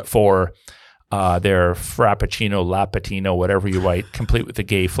 $6 for their frappuccino, lapatino, whatever you write, complete with the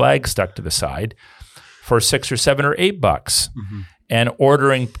gay flag stuck to the side, for $6 or $7 or $8, and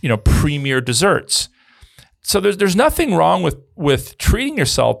ordering premier desserts. So there's nothing wrong with treating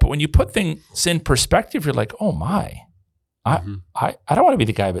yourself, but when you put things in perspective, you're like, oh my, I don't want to be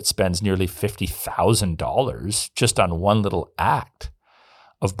the guy that spends nearly $50,000 just on one little act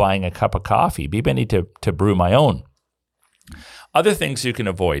of buying a cup of coffee. Maybe I need to brew my own. Other things you can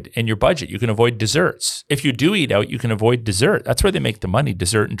avoid in your budget. You can avoid desserts. If you do eat out, you can avoid dessert. That's where they make the money,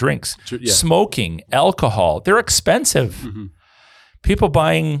 dessert and drinks. Smoking, alcohol, they're expensive. People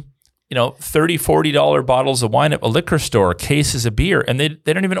buying $30, $40 bottles of wine at a liquor store, cases of beer, and they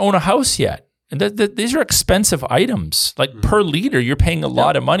don't even own a house yet. And these are expensive items. Like per liter, you're paying a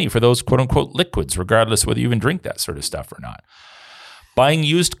lot of money for those quote unquote liquids, regardless whether you even drink that sort of stuff or not. Buying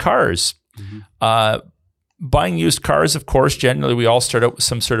used cars. Buying used cars, of course, generally we all start out with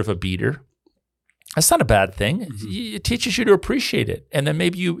some sort of a beater. That's not a bad thing. It teaches you to appreciate it. And then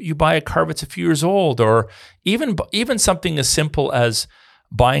maybe you buy a car that's a few years old, or even something as simple as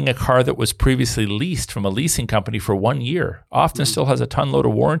buying a car that was previously leased from a leasing company for 1 year. Often still has a ton load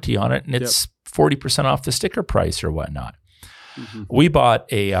of warranty on it, and it's 40% off the sticker price or whatnot. We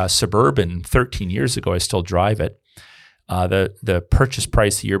bought a Suburban 13 years ago. I still drive it. The purchase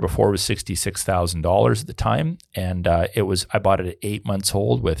price the year before was $66,000 at the time, and I bought it at 8 months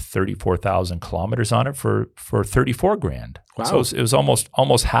old with 34,000 kilometers on it for $34,000. Wow. So it was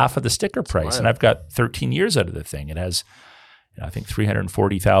almost half of the sticker price, and I've got 13 years out of the thing. It has, I think,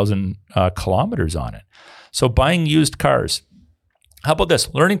 340,000 kilometers on it. So buying used cars. How about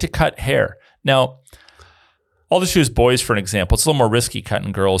this? Learning to cut hair. Now, I'll just use boys for an example. It's a little more risky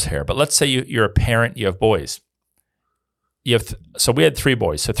cutting girls' hair, but let's say you're a parent, you have boys. So we had 3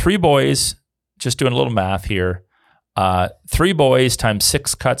 boys. So 3 boys, just doing a little math here, 3 boys times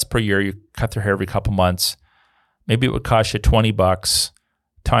 6 cuts per year. You cut their hair every couple months. Maybe it would cost you $20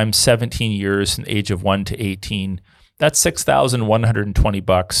 times 17 years from the age of 1 to 18. That's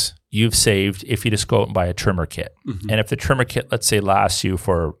 $6,120 you've saved if you just go out and buy a trimmer kit. And if the trimmer kit, let's say, lasts you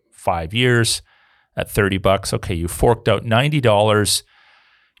for 5 years at $30, okay, you forked out $90.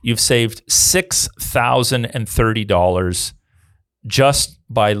 You've saved $6,030 just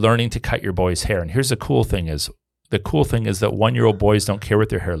by learning to cut your boy's hair. And here's the cool thing is that 1-year-old boys don't care what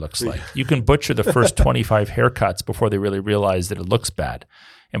their hair looks like. You can butcher the first 25 haircuts before they really realize that it looks bad.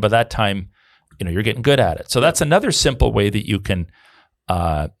 And by that time, you're getting good at it. So that's another simple way that you can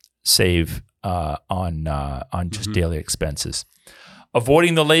save on just daily expenses.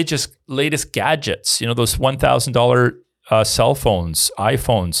 Avoiding the latest gadgets, those $1,000 cell phones,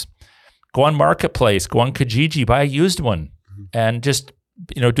 iPhones. Go on Marketplace, go on Kijiji, buy a used one, and just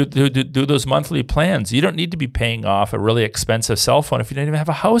do those monthly plans. You don't need to be paying off a really expensive cell phone if you don't even have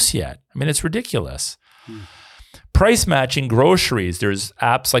a house yet. I mean, it's ridiculous. Price matching groceries. There's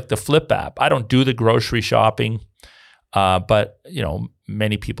apps like the Flip app. I don't do the grocery shopping, but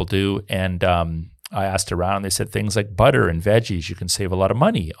many people do. And I asked around. They said things like butter and veggies. You can save a lot of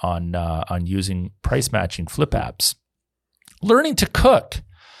money on using price matching Flip apps. Learning to cook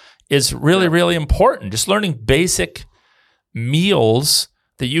is really, really important. Just learning basic meals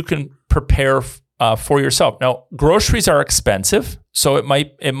that you can prepare for yourself. Now, groceries are expensive, so it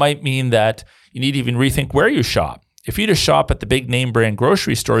might mean that you need to even rethink where you shop. If you just shop at the big name brand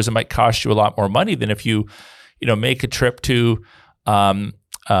grocery stores, it might cost you a lot more money than if you make a trip to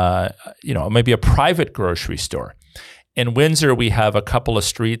maybe a private grocery store. In Windsor, we have a couple of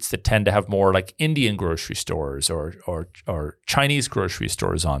streets that tend to have more like Indian grocery stores or Chinese grocery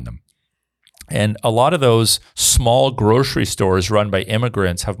stores on them. And a lot of those small grocery stores run by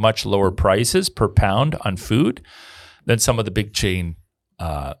immigrants have much lower prices per pound on food than some of the big chain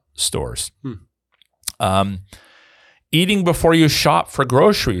stores. Eating before you shop for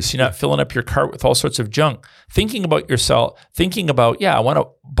groceries. You're not filling up your cart with all sorts of junk. Thinking about yourself, I want to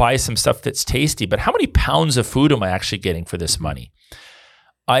buy some stuff that's tasty, but how many pounds of food am I actually getting for this money?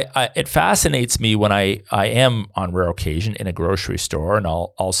 It fascinates me when I am on rare occasion in a grocery store, and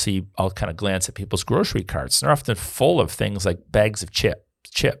I'll kind of glance at people's grocery carts. And they're often full of things like bags of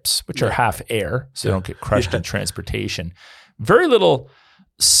chips, which are half air, so they don't get crushed in transportation. Very little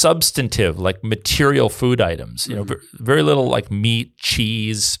substantive, like material food items, very little like meat,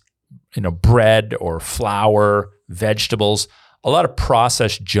 cheese, bread or flour, vegetables, a lot of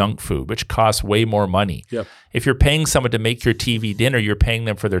processed junk food, which costs way more money. Yep. If you're paying someone to make your TV dinner, you're paying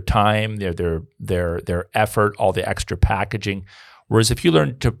them for their time, their effort, all the extra packaging. Whereas if you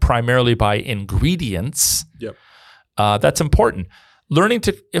learn to primarily buy ingredients, that's important.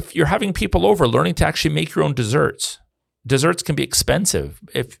 If you're having people over, learning to actually make your own desserts. Desserts can be expensive.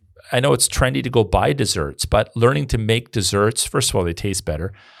 I know it's trendy to go buy desserts, but learning to make desserts, first of all, they taste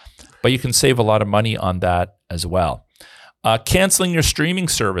better, but you can save a lot of money on that as well. Canceling your streaming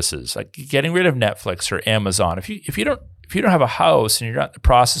services, like getting rid of Netflix or Amazon. If you don't have a house and you're not in the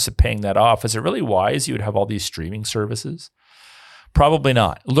process of paying that off, is it really wise you would have all these streaming services? Probably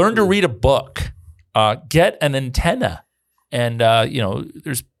not. Learn to read a book. Get an antenna, and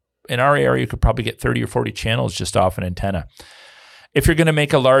there's. In our area, you could probably get 30 or 40 channels just off an antenna. If you're going to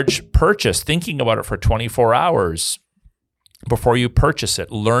make a large purchase, thinking about it for 24 hours before you purchase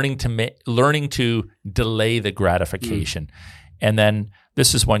it, learning to delay the gratification. And then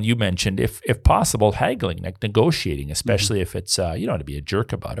this is one you mentioned, if possible, haggling, like negotiating, especially if it's, you don't want to be a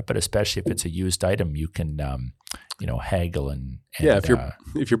jerk about it, but especially if it's a used item, you can, haggle and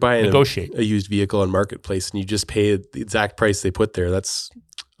if you're buying negotiate a used vehicle on Marketplace and you just pay the exact price they put there, that's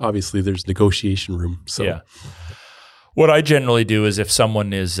obviously there's negotiation room. So what I generally do is if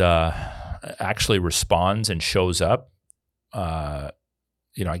someone is actually responds and shows up, I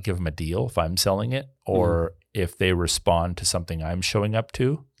give them a deal if I'm selling it, or if they respond to something I'm showing up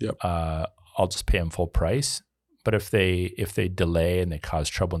to, I'll just pay them full price. But if they delay and they cause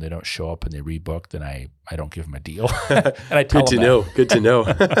trouble and they don't show up and they rebook, then I don't give them a deal. And I tell them that. Good to know.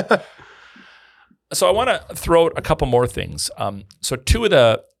 So I want to throw out a couple more things. So two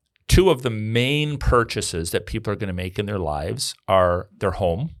of the main purchases that people are going to make in their lives are their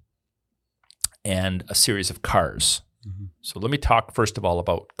home and a series of cars. Mm-hmm. So let me talk first of all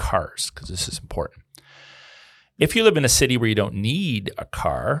about cars, because this is important. If you live in a city where you don't need a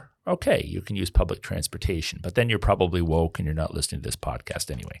car, okay, you can use public transportation, but then you're probably woke and you're not listening to this podcast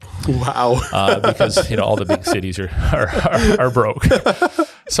anyway. Wow. Because all the big cities are broke.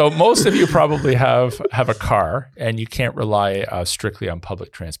 So most of you probably have a car, and you can't rely strictly on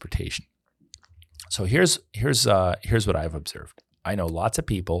public transportation. So here's what I've observed. I know lots of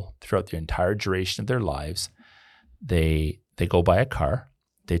people throughout the entire duration of their lives, they go buy a car,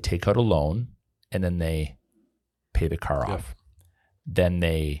 they take out a loan, and then they pay the car off. Then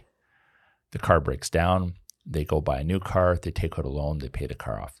the car breaks down, they go buy a new car, they take out a loan, they pay the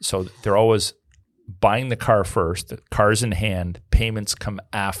car off. So they're always buying the car first, the car's in hand, payments come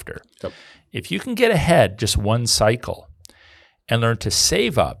after. Yep. If you can get ahead just one cycle and learn to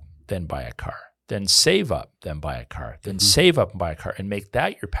save up, then buy a car, then save up, then buy a car, then save up and buy a car, and make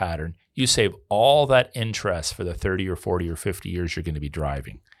that your pattern, you save all that interest for the 30 or 40 or 50 years you're going to be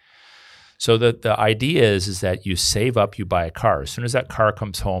driving. So the idea is that you save up, you buy a car. As soon as that car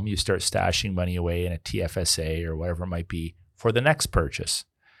comes home, you start stashing money away in a TFSA or whatever it might be for the next purchase,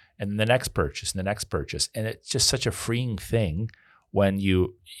 and the next purchase, and the next purchase. And it's just such a freeing thing when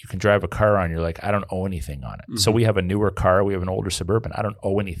you can drive a car on, you're like, I don't owe anything on it. Mm-hmm. So we have a newer car, we have an older Suburban. I don't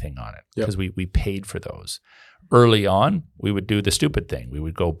owe anything on it because we paid for those. Early on, we would do the stupid thing. We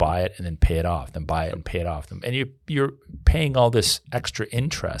would go buy it and then pay it off, then buy it and pay it off. And you're paying all this extra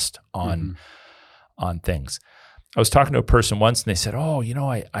interest on things. I was talking to a person once and they said, oh,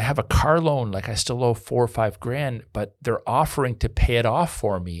 I have a car loan, like I still owe $4,000 or $5,000, but they're offering to pay it off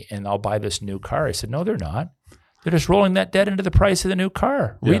for me and I'll buy this new car. I said, no, they're not. They're just rolling that debt into the price of the new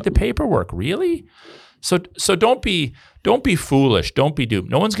car. Read the paperwork. Really? So don't be foolish. Don't be duped.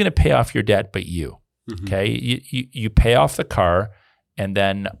 No one's going to pay off your debt but you. Mm-hmm. Okay, you pay off the car, and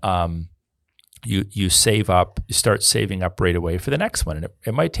then you save up. You start saving up right away for the next one, and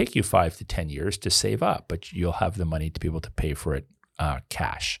it might take you 5 to 10 years to save up, but you'll have the money to be able to pay for it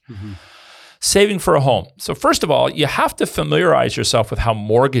cash. Mm-hmm. Saving for a home. So first of all, you have to familiarize yourself with how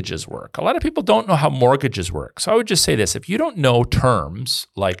mortgages work. A lot of people don't know how mortgages work. So I would just say this: if you don't know terms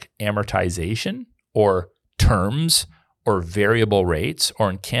like amortization or terms or variable rates, or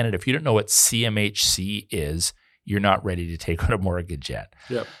in Canada, if you don't know what CMHC is, you're not ready to take out a mortgage yet.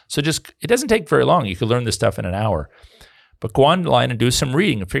 Yep. So it doesn't take very long. You can learn this stuff in an hour. But go online and do some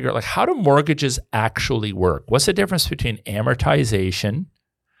reading and figure out, how do mortgages actually work? What's the difference between amortization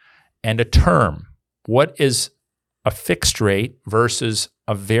and a term? What is a fixed rate versus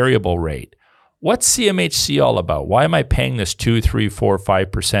a variable rate? What's CMHC all about? Why am I paying this 2, 3, 4,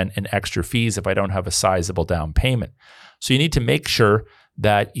 5% in extra fees if I don't have a sizable down payment? So you need to make sure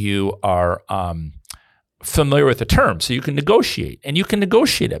that you are familiar with the terms so you can negotiate. And you can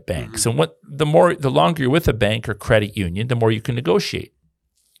negotiate at banks. Mm-hmm. And the longer you're with a bank or credit union, the more you can negotiate.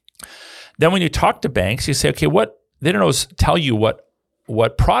 Then when you talk to banks, you say, okay, they don't always tell you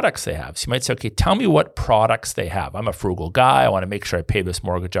what products they have. So you might say, okay, tell me what products they have. I'm a frugal guy. I want to make sure I pay this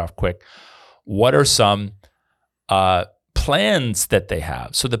mortgage off quick. What are some plans that they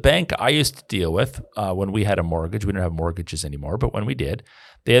have? So the bank I used to deal with when we had a mortgage, we don't have mortgages anymore, but when we did,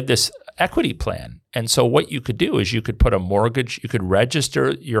 they had this equity plan. And so what you could do is you could put a mortgage, you could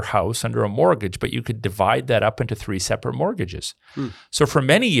register your house under a mortgage, but you could divide that up into 3 separate mortgages. So for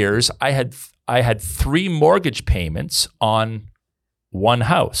many years, I had 3 mortgage payments on one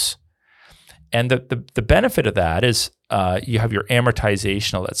house. And the benefit of that is you have your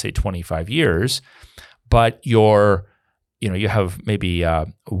amortization of, let's say, 25 years, but you have maybe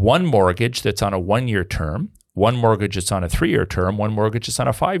one mortgage that's on a 1-year term, one mortgage that's on a 3-year term, one mortgage that's on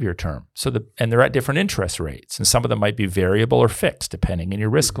a 5-year term. And they're at different interest rates, and some of them might be variable or fixed depending on your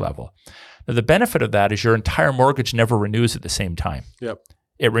risk level. Now, the benefit of that is your entire mortgage never renews at the same time. Yep.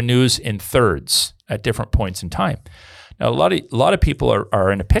 It renews in thirds at different points in time. Now, a lot of people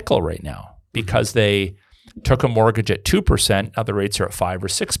are in a pickle right now because they took a mortgage at 2%, now the rates are at 5 or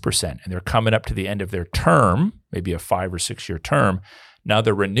 6%, and they're coming up to the end of their term, maybe a 5 or 6 year term. Now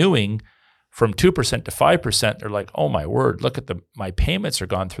they're renewing from 2% to 5%. They're like, oh my word, look at my payments are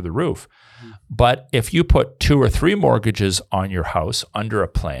gone through the roof. Mm-hmm. But if you put 2 or 3 mortgages on your house under a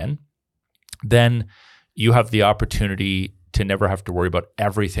plan, then you have the opportunity to never have to worry about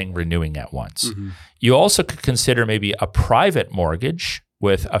everything renewing at once. Mm-hmm. You also could consider maybe a private mortgage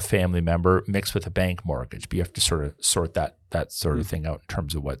with a family member mixed with a bank mortgage. But you have to sort of sort that sort of thing out in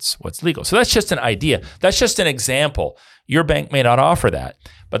terms of what's legal. So that's just an idea. That's just an example. Your bank may not offer that,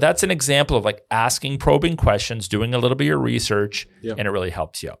 but that's an example of like asking probing questions, doing a little bit of your research, and it really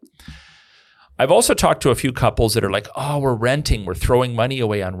helps you out. I've also talked to a few couples that are like, oh, we're renting, we're throwing money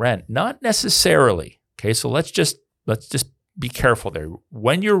away on rent. Not necessarily. Okay, so let's just be careful there.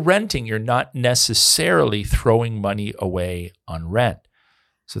 When you're renting, you're not necessarily throwing money away on rent.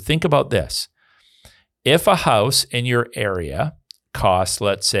 So think about this. If a house in your area costs,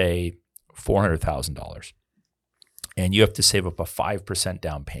 let's say, $400,000, and you have to save up a 5%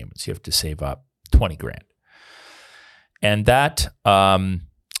 down payment, so you have to save up $20,000, and that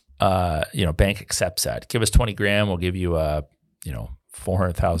bank accepts that. Give us $20,000, we'll give you a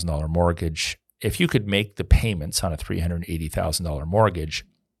 $400,000 mortgage. If you could make the payments on a $380,000 mortgage,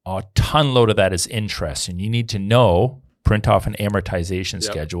 a ton load of that is interest, and you need to know, print off an amortization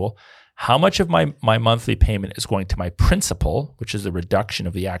schedule, how much of my monthly payment is going to my principal, which is the reduction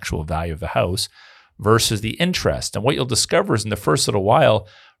of the actual value of the house, versus the interest. And what you'll discover is in the first little while,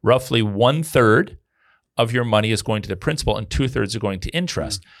 roughly 1/3 of your money is going to the principal and 2/3 are going to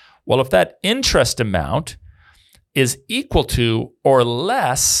interest. Well, if that interest amount is equal to or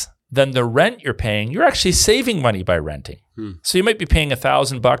less than the rent you're paying, you're actually saving money by renting. So you might be paying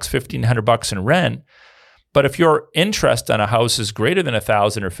 $1,000, $1,500 in rent, but if your interest on a house is greater than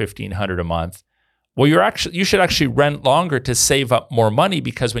 $1,000 or $1,500 a month, well, you should actually rent longer to save up more money,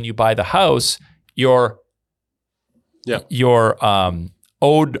 because when you buy the house, your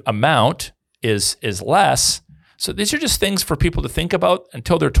owed amount is less. So these are just things for people to think about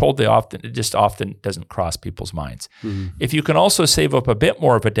until they're told. It just often doesn't cross people's minds. If you can also save up a bit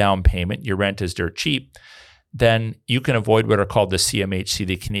more of a down payment, your rent is dirt cheap, then you can avoid what are called the CMHC,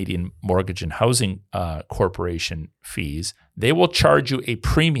 the Canadian Mortgage and Housing Corporation fees. They will charge you a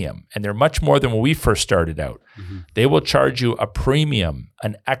premium, and they're much more than when we first started out. They will charge you a premium,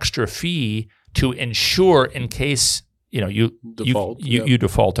 an extra fee to ensure in case you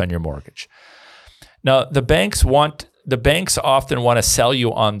default on your mortgage. Now, the banks often want to sell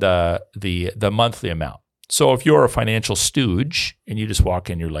you on the monthly amount. So if you're a financial stooge and you just walk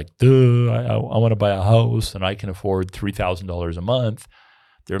in, you're like, I want to buy a house and I can afford $3,000 a month.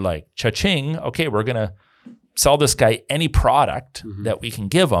 They're like, cha-ching, okay, we're going to sell this guy any product that we can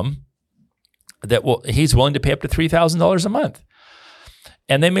give him he's willing to pay up to $3,000 a month.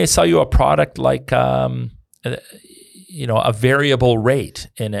 And they may sell you a product like a variable rate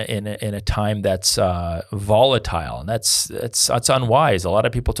in a time that's volatile, and that's unwise. A lot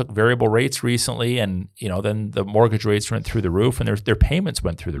of people took variable rates recently, and then the mortgage rates went through the roof, and their payments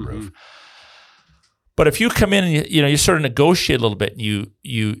went through the roof. But if you come in and you sort of negotiate a little bit, and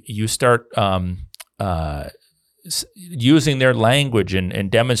you start using their language and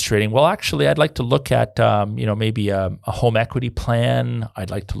demonstrating, well, actually, I'd like to look at, maybe a home equity plan.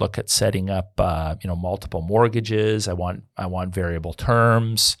 I'd like to look at setting up, multiple mortgages. I want variable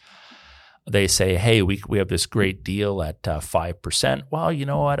terms. They say, hey, we have this great deal at 5%. Well, you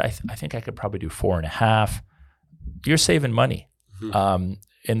know what? I think I could probably do 4.5%. You're saving money.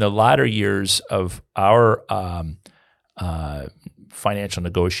 In the latter years of our financial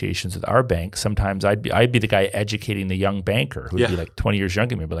negotiations with our bank, sometimes I'd be the guy educating the young banker who'd be like 20 years younger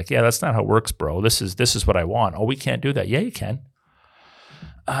than me. Be like, yeah, that's not how it works, bro. This is what I want. Oh, we can't do that. Yeah, you can.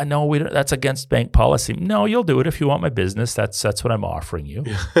 No, we don't, that's against bank policy. No, you'll do it if you want my business. That's what I'm offering you.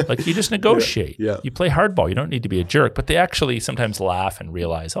 Like, you just negotiate. You play hardball. You don't need to be a jerk. But they actually sometimes laugh and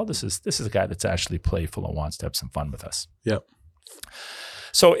realize, oh, this is a guy that's actually playful and wants to have some fun with us.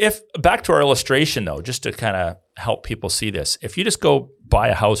 So back to our illustration though, just to kind of help people see this, if you just go buy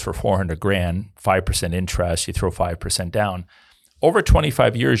a house for $400,000, 5% interest, you throw 5% down, over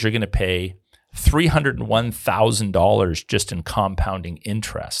 25 years, you're going to pay $301,000 just in compounding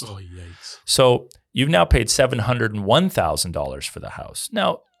interest. Oh, yikes. So you've now paid $701,000 for the house.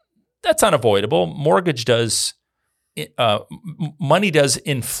 Now, that's unavoidable. Mortgage money does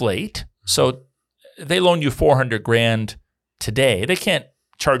inflate. So they loan you $400,000 today. They can't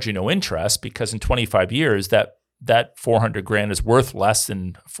charge you no interest, because in 25 years that $400,000 is worth less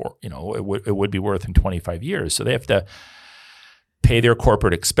than it would be worth in 25 years. So they have to pay their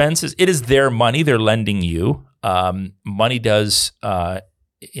corporate expenses. It is their money they're lending you. Money does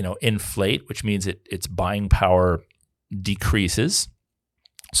inflate, which means its buying power decreases.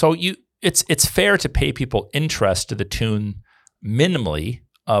 So it's fair to pay people interest to the tune minimally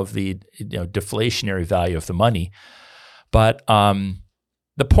of the deflationary value of the money. But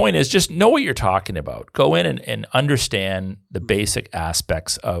the point is, just know what you're talking about. Go in and understand the basic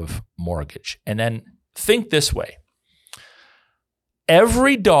aspects of mortgage. And then think this way.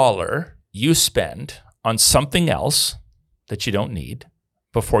 every dollar you spend on something else that you don't need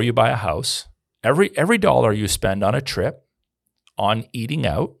before you buy a house, every dollar you spend on a trip, on eating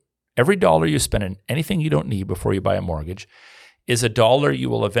out, every dollar you spend on anything you don't need before you buy a mortgage is a dollar you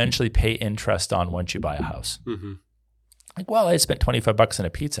will eventually pay interest on once you buy a house. Mm-hmm. Like, well, I spent $25 on a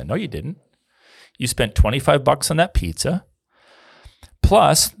pizza. No, you didn't. You spent $25 on that pizza,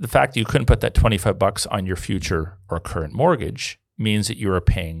 plus the fact that you couldn't put that $25 on your future or current mortgage means that you are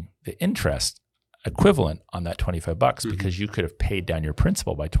paying the interest equivalent on that $25 because you could have paid down your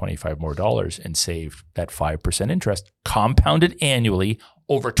principal by $25 more and saved that 5% interest compounded annually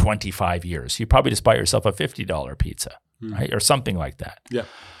over 25 years. You probably just buy yourself a $50 pizza, right? Or something like that. Yeah.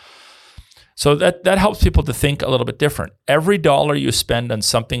 So that helps people to think a little bit different. Every dollar you spend on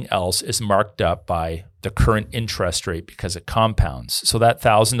something else is marked up by the current interest rate because it compounds. So that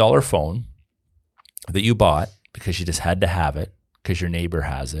 $1,000 phone that you bought because you just had to have it, because your neighbor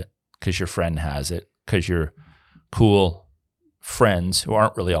has it, because your friend has it, because your cool friends who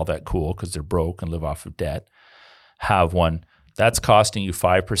aren't really all that cool because they're broke and live off of debt have one, that's costing you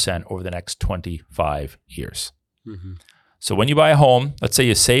 5% over the next 25 years. Mm-hmm. So when you buy a home, let's say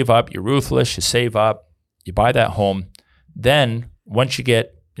you save up, you're ruthless, you save up, you buy that home. Then once you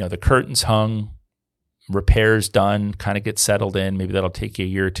get the curtains hung, repairs done, kind of get settled in, maybe that'll take you a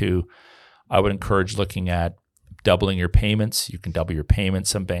year or two. I would encourage looking at doubling your payments. You can double your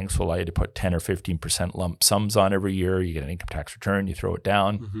payments. Some banks will allow you to put 10 or 15% lump sums on every year. You get an income tax return, you throw it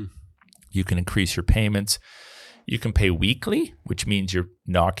down. Mm-hmm. You can increase your payments. You can pay weekly, which means you're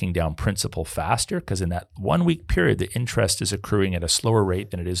knocking down principal faster because in that 1 week period, the interest is accruing at a slower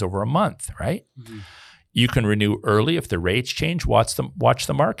rate than it is over a month, right? Mm-hmm. You can renew early if the rates change. Watch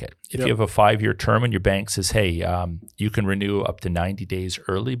the market. If you have a 5-year term and your bank says, hey, you can renew up to 90 days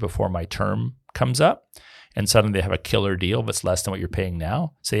early before my term comes up, and suddenly they have a killer deal that's less than what you're paying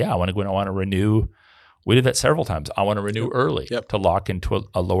now, say, yeah, I want to renew. We did that several times. I want to renew early to lock into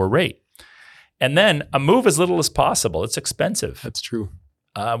a lower rate. And then a move as little as possible. It's expensive. That's true.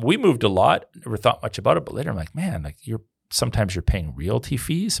 We moved a lot. Never thought much about it, but later I'm like, man, sometimes you're paying realty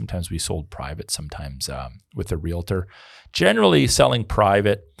fees. Sometimes we sold private, sometimes with a realtor. Generally selling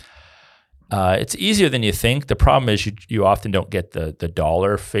private, it's easier than you think. The problem is you often don't get the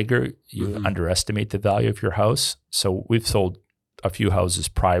dollar figure. You underestimate the value of your house. So we've sold a few houses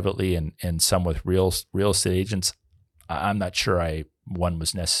privately and some with real estate agents. I'm not sure one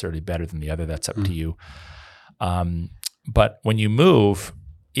was necessarily better than the other. That's up to you. But when you move,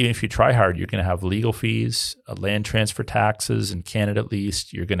 even if you try hard, you're going to have legal fees, land transfer taxes in Canada at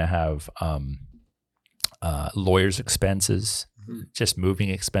least. You're going to have lawyers' expenses, just moving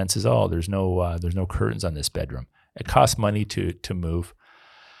expenses. Oh, there's no curtains on this bedroom. It costs money to move.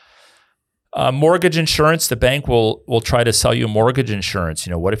 Mortgage insurance, the bank will try to sell you mortgage insurance.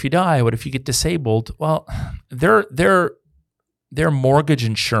 What if you die? What if you get disabled? Well, their mortgage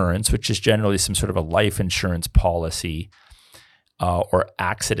insurance, which is generally some sort of a life insurance policy or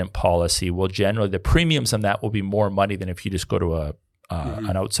accident policy, will generally, the premiums on that will be more money than if you just go to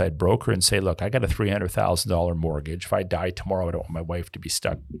an outside broker and say, look, I got a $300,000 mortgage. If I die tomorrow, I don't want my wife to be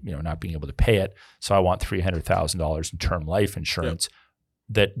stuck, not being able to pay it. So I want $300,000 in term life insurance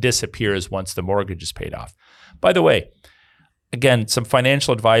that disappears once the mortgage is paid off. By the way, again, some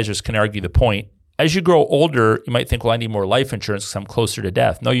financial advisors can argue the point. As you grow older, you might think, well, I need more life insurance because I'm closer to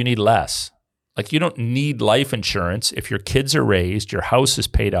death. No, you need less. Like, you don't need life insurance if your kids are raised, your house is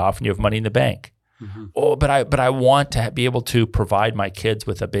paid off, and you have money in the bank. Mm-hmm. Oh, but I want to be able to provide my kids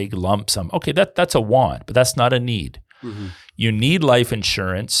with a big lump sum. Okay, that's a want, but that's not a need. Mm-hmm. You need life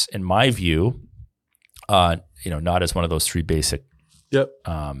insurance, in my view, not as one of those three basic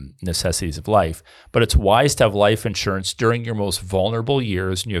necessities of life, but it's wise to have life insurance during your most vulnerable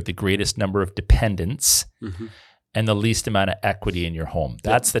years when you have the greatest number of dependents and the least amount of equity in your home.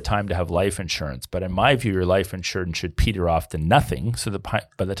 That's the time to have life insurance. But in my view, your life insurance should peter off to nothing. So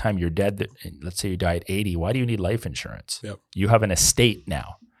by the time you're dead, let's say you die at 80, why do you need life insurance? Yep. You have an estate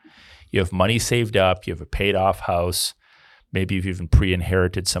now. You have money saved up. You have a paid off house. Maybe you've even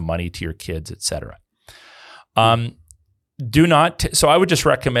pre-inherited some money to your kids, et cetera. So I would just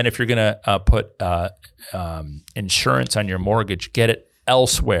recommend, if you're going to put insurance on your mortgage, get it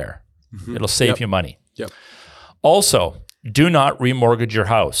elsewhere. Mm-hmm. It'll save you money. Yep. Also, do not remortgage your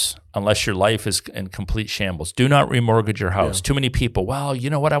house unless your life is in complete shambles. Do not remortgage your house. Yeah. Too many people, well,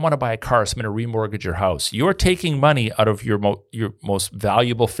 you know what? I want to buy a car, so I'm going to remortgage your house. You're taking money out of your most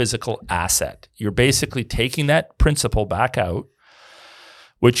valuable physical asset. You're basically taking that principal back out,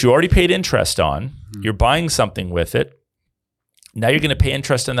 which you already paid interest on. Mm-hmm. You're buying something with it. Now you're going to pay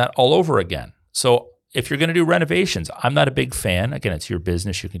interest on that all over again. So, if you're going to do renovations, I'm not a big fan. Again, it's your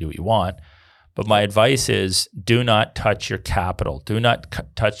business. You can do what you want. But my advice is do not touch your capital. Do not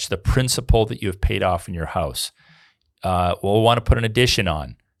touch the principal that you have paid off in your house. We'll want to put an addition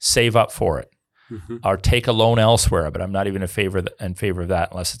on. Save up for it. Or take a loan elsewhere, but I'm not even in favor of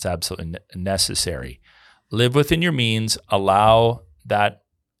that unless it's absolutely necessary. Live within your means. Allow that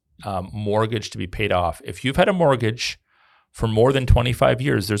mortgage to be paid off. If you've had a mortgage for more than 25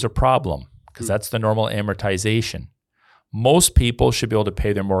 years, there's a problem because that's the normal amortization. Most people should be able to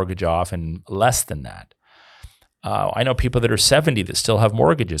pay their mortgage off in less than that. I know people that are 70 that still have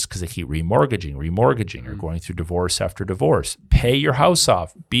mortgages because they keep remortgaging, or going through divorce after divorce. Pay your house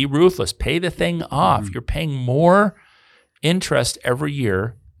off. Be ruthless. Pay the thing off. You're paying more interest every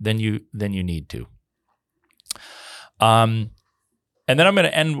year than you need to. And then I'm going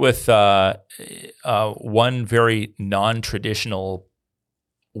to end with one very non-traditional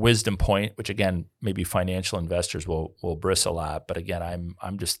wisdom point, which again, maybe financial investors will bristle at. But again,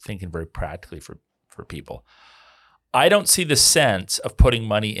 I'm just thinking very practically for people. I don't see the sense of putting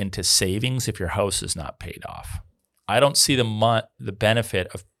money into savings if your house is not paid off. I don't see the benefit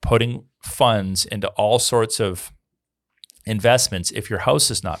of putting funds into all sorts of investments if your house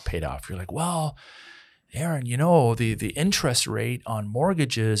is not paid off. You're like, well, Aaron, the interest rate on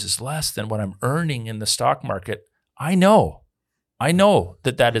mortgages is less than what I'm earning in the stock market. I know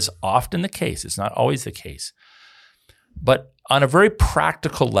that is often the case. It's not always the case. But on a very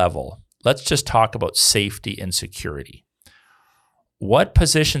practical level, let's just talk about safety and security. What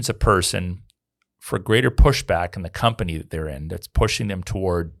positions a person for greater pushback in the company that they're in that's pushing them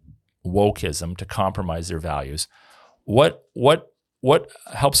toward wokeism to compromise their values? What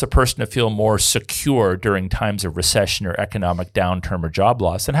helps a person to feel more secure during times of recession or economic downturn or job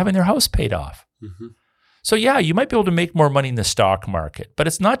loss than having their house paid off? So yeah, you might be able to make more money in the stock market, but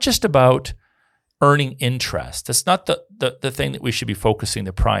it's not just about earning interest. That's not the thing that we should be focusing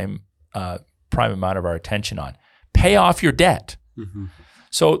the prime amount of our attention on. Pay off your debt.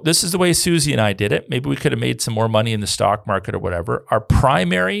 So this is the way Susie and I did it. Maybe we could have made some more money in the stock market or whatever. Our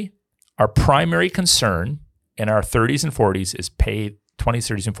primary concern in our 30s and 40s is pay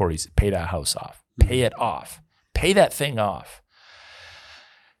 20s, 30s, and 40s. Pay that house off. Pay it off. Pay that thing off.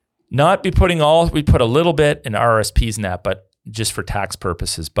 Not be putting we put a little bit in RRSPs and that, but just for tax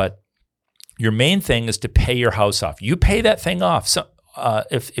purposes. But your main thing is to pay your house off. You pay that thing off. So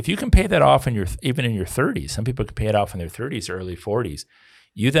if you can pay that off even in your 30s, some people can pay it off in their 30s or early 40s.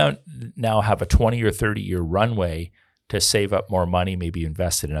 You then now have a 20 or 30 year runway to save up more money, maybe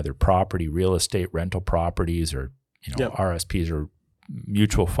invest it in other property, real estate, rental properties, or RSPs or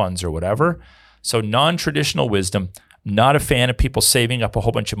mutual funds or whatever. So non-traditional wisdom. Not a fan of people saving up a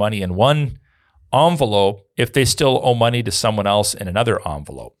whole bunch of money in one envelope if they still owe money to someone else in another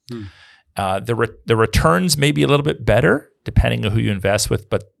envelope. The returns may be a little bit better depending on who you invest with,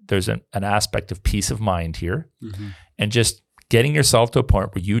 but there's an aspect of peace of mind here. And just getting yourself to a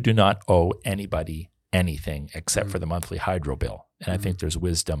point where you do not owe anybody anything except for the monthly hydro bill. And I think there's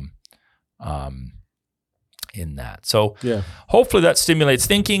wisdom in that. So hopefully that stimulates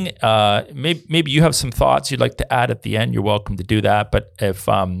thinking. Maybe you have some thoughts you'd like to add at the end. You're welcome to do that. But if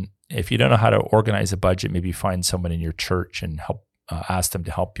you don't know how to organize a budget, maybe find someone in your church and ask them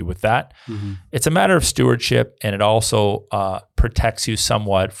to help you with that. It's a matter of stewardship, and it also protects you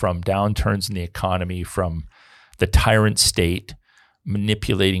somewhat from downturns in the economy, from the tyrant state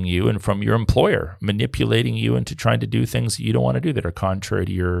manipulating you, and from your employer manipulating you into trying to do things that you don't want to do that are contrary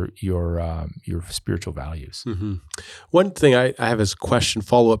to your spiritual values. One thing I have as a question,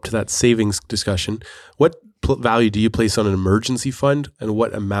 follow up to that savings discussion. What value do you place on an emergency fund, and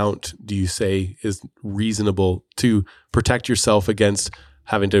what amount do you say is reasonable to protect yourself against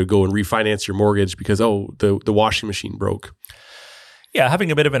having to go and refinance your mortgage because, the washing machine broke? Yeah,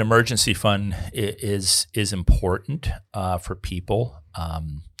 having a bit of an emergency fund is important for people.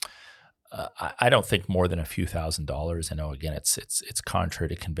 I don't think more than a few $1,000s. I know, again, it's contrary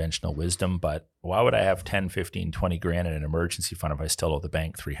to conventional wisdom, but why would I have 10, 15, 20 grand in an emergency fund if I still owe the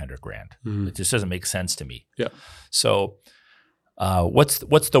bank 300 grand? It just doesn't make sense to me. Yeah. So what's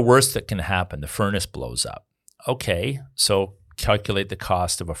the worst that can happen? The furnace blows up. Okay, so calculate the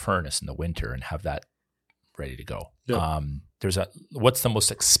cost of a furnace in the winter and have that ready to go. Yeah. What's the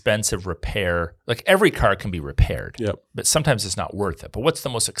most expensive repair? Like, every car can be repaired, but sometimes it's not worth it. But what's the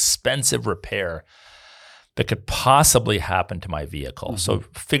most expensive repair that could possibly happen to my vehicle? So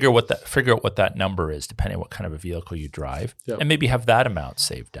figure out what that number is, depending on what kind of a vehicle you drive, and maybe have that amount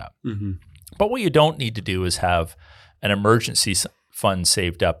saved up. But what you don't need to do is have an emergency fund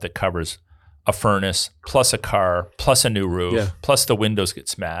saved up that covers a furnace, plus a car, plus a new roof, plus the windows get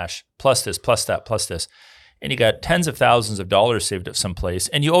smashed, plus this, plus that, plus this. And you got tens of thousands of dollars saved up someplace,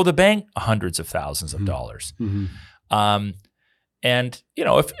 and you owe the bank hundreds of thousands of dollars. And,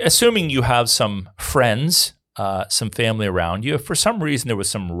 if assuming you have some friends, some family around you, if for some reason there was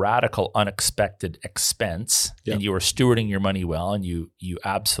some radical unexpected expense and you were stewarding your money well and you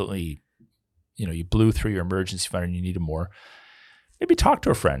absolutely, you blew through your emergency fund and you needed more, maybe talk to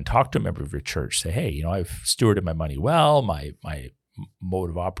a friend, talk to a member of your church. Say, hey, I've stewarded my money well. My mode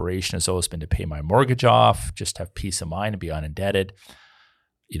of operation has always been to pay my mortgage off, just have peace of mind and be unindebted.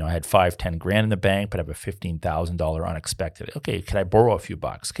 I had $5-10 grand in the bank, but I have a $15,000 unexpected. Okay, can I borrow a few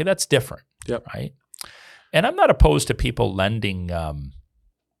bucks? Okay, that's different, right? And I'm not opposed to people lending.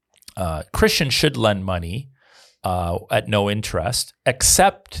 Christians should lend money at no interest,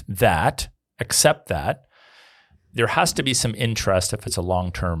 except that there has to be some interest if it's a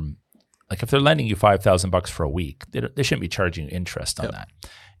long-term. Like if they're lending you $5,000 for a week, they shouldn't be charging you interest on that.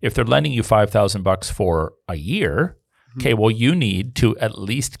 If they're lending you $5,000 for a year, okay, well, you need to at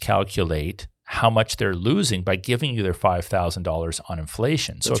least calculate how much they're losing by giving you their $5,000 on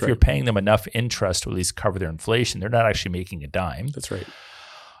inflation. So if you're paying them enough interest to at least cover their inflation, they're not actually making a dime. That's right.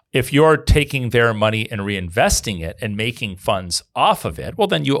 If you're taking their money and reinvesting it and making funds off of it, well,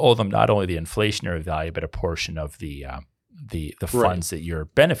 then you owe them not only the inflationary value, but a portion of the funds that you're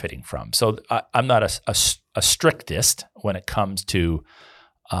benefiting from. So I'm not a strictist when it comes to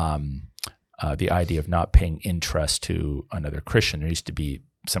the idea of not paying interest to another Christian. There used to be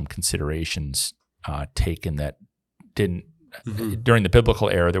some considerations taken that didn't during the biblical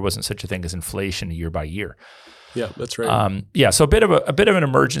era. There wasn't such a thing as inflation year by year. Yeah, that's right. So a bit of an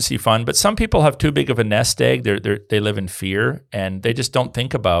emergency fund, but some people have too big of a nest egg. They live in fear and they just don't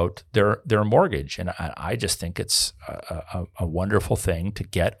think about their mortgage. And I just think it's a wonderful thing to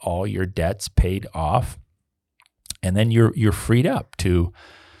get all your debts paid off, and then you're freed up to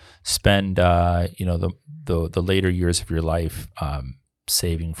spend the later years of your life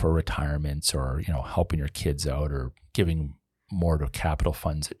saving for retirements, or helping your kids out, or giving more to capital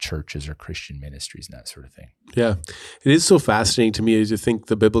funds at churches or Christian ministries and that sort of thing. Yeah. It is so fascinating to me to think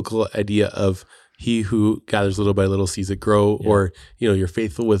the biblical idea of he who gathers little by little sees it grow, or, you're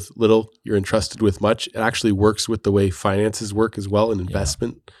faithful with little, you're entrusted with much. It actually works with the way finances work as well, and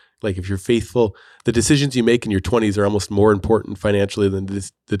investment. Yeah. Like if you're faithful, the decisions you make in your 20s are almost more important financially than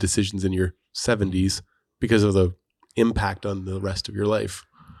the decisions in your 70s because of the impact on the rest of your life.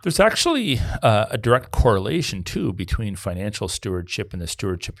 There's actually a direct correlation, too, between financial stewardship and the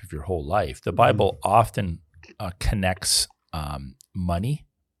stewardship of your whole life. The Bible often connects money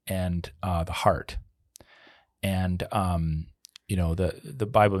and the heart. And, the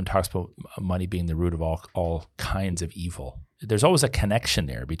Bible talks about money being the root of all kinds of evil. There's always a connection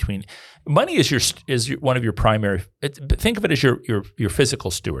there between money is one of your primary. Think of it as your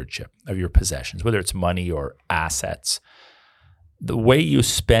physical stewardship of your possessions, whether it's money or assets. The way you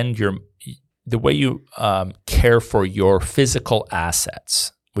care for your physical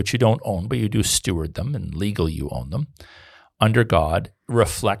assets, which you don't own, but you do steward them, and legally you own them, under God,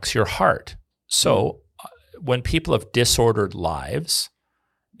 reflects your heart. So when people have disordered lives,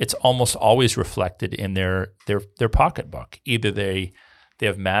 it's almost always reflected in their pocketbook. Either they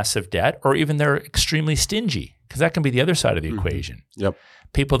have massive debt, or even they're extremely stingy, because that can be the other side of the equation. Yep.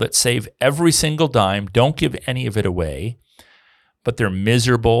 People that save every single dime, don't give any of it away, but they're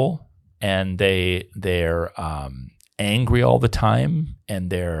miserable, and they're angry all the time, and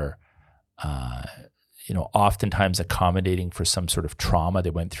they're oftentimes accommodating for some sort of trauma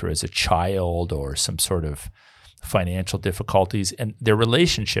they went through as a child, or some sort of financial difficulties, and their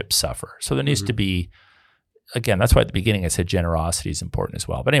relationships suffer. So there needs to be, again, that's why at the beginning I said generosity is important as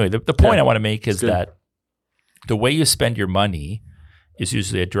well. But anyway, the point I want to make is that the way you spend your money is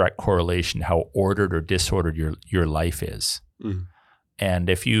usually a direct correlation to how ordered or disordered your life is. Mm. And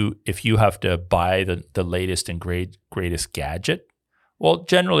if you have to buy the latest and greatest gadget, well,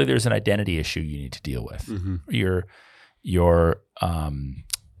 generally there's an identity issue you need to deal with. Mm-hmm. Your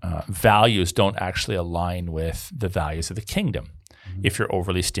values don't actually align with the values of the kingdom. Mm-hmm. If you're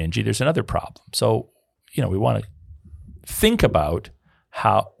overly stingy, there's another problem. So, we want to think about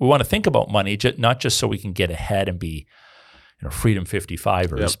money, not just so we can get ahead and be, freedom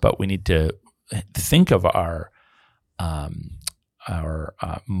 55ers, but we need to think of our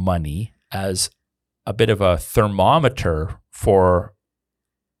money as a bit of a thermometer for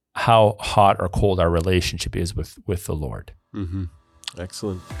how hot or cold our relationship is with the Lord. Mm-hmm.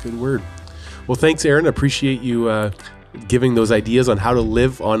 Excellent. Good word. Well, thanks, Aaron. Appreciate you giving those ideas on how to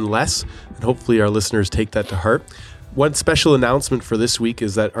live on less, and hopefully our listeners take that to heart. one special announcement for this week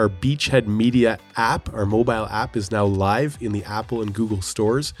is that our Beachhead Media app, our mobile app, is now live in the Apple and Google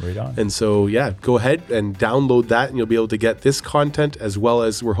stores. Right on. And so, yeah, go ahead and download that, and you'll be able to get this content, as well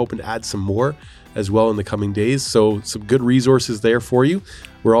as we're hoping to add some more as well in the coming days. So some good resources there for you.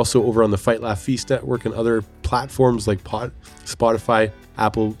 We're also over on the Fight Laugh Feast Network and other platforms like Spotify,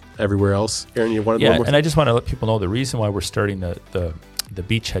 Apple, everywhere else. Aaron, you want to? Yeah, and I just want to let people know the reason why we're starting the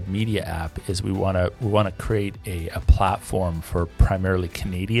Beachhead Media app is we want to create a platform for primarily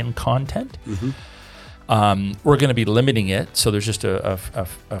Canadian content. We're going to be limiting it, so there's just a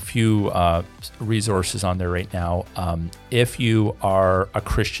few resources on there right now. If you are a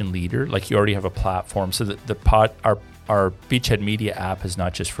Christian leader, like you already have a platform, so that our Beachhead Media app is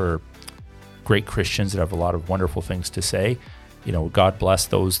not just for great Christians that have a lot of wonderful things to say. You know, God bless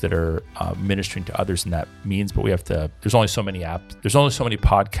those that are ministering to others in that means, but there's only so many apps, there's only so many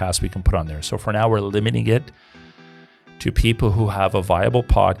podcasts we can put on there. So for now, we're limiting it to people who have a viable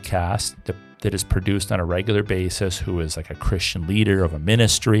podcast that is produced on a regular basis, who is like a Christian leader of a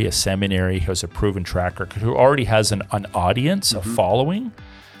ministry, a seminary, who has a proven track record, who already has an audience, a following.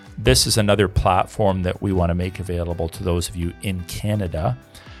 This is another platform that we want to make available to those of you in Canada.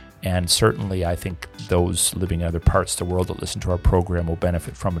 And certainly, I think those living in other parts of the world that listen to our program will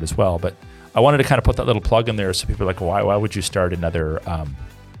benefit from it as well. But I wanted to kind of put that little plug in there so people are like, why would you start another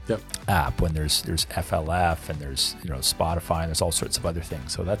app when there's FLF and there's Spotify and there's all sorts of other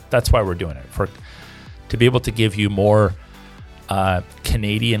things. So that's why we're doing it, to be able to give you more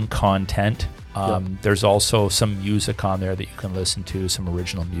Canadian content. There's also some music on there that you can listen to, some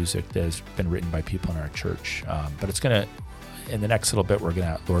original music that has been written by people in our church. But it's going to, in the next little bit, we're going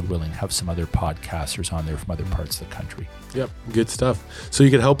to, Lord willing, have some other podcasters on there from other parts of the country. Yep, good stuff. So you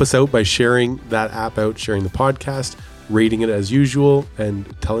can help us out by sharing that app out, sharing the podcast, rating it as usual,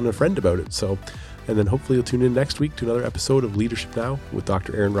 and telling a friend about it. So, and then hopefully you'll tune in next week to another episode of Leadership Now with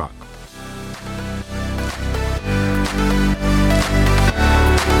Dr. Aaron Rock.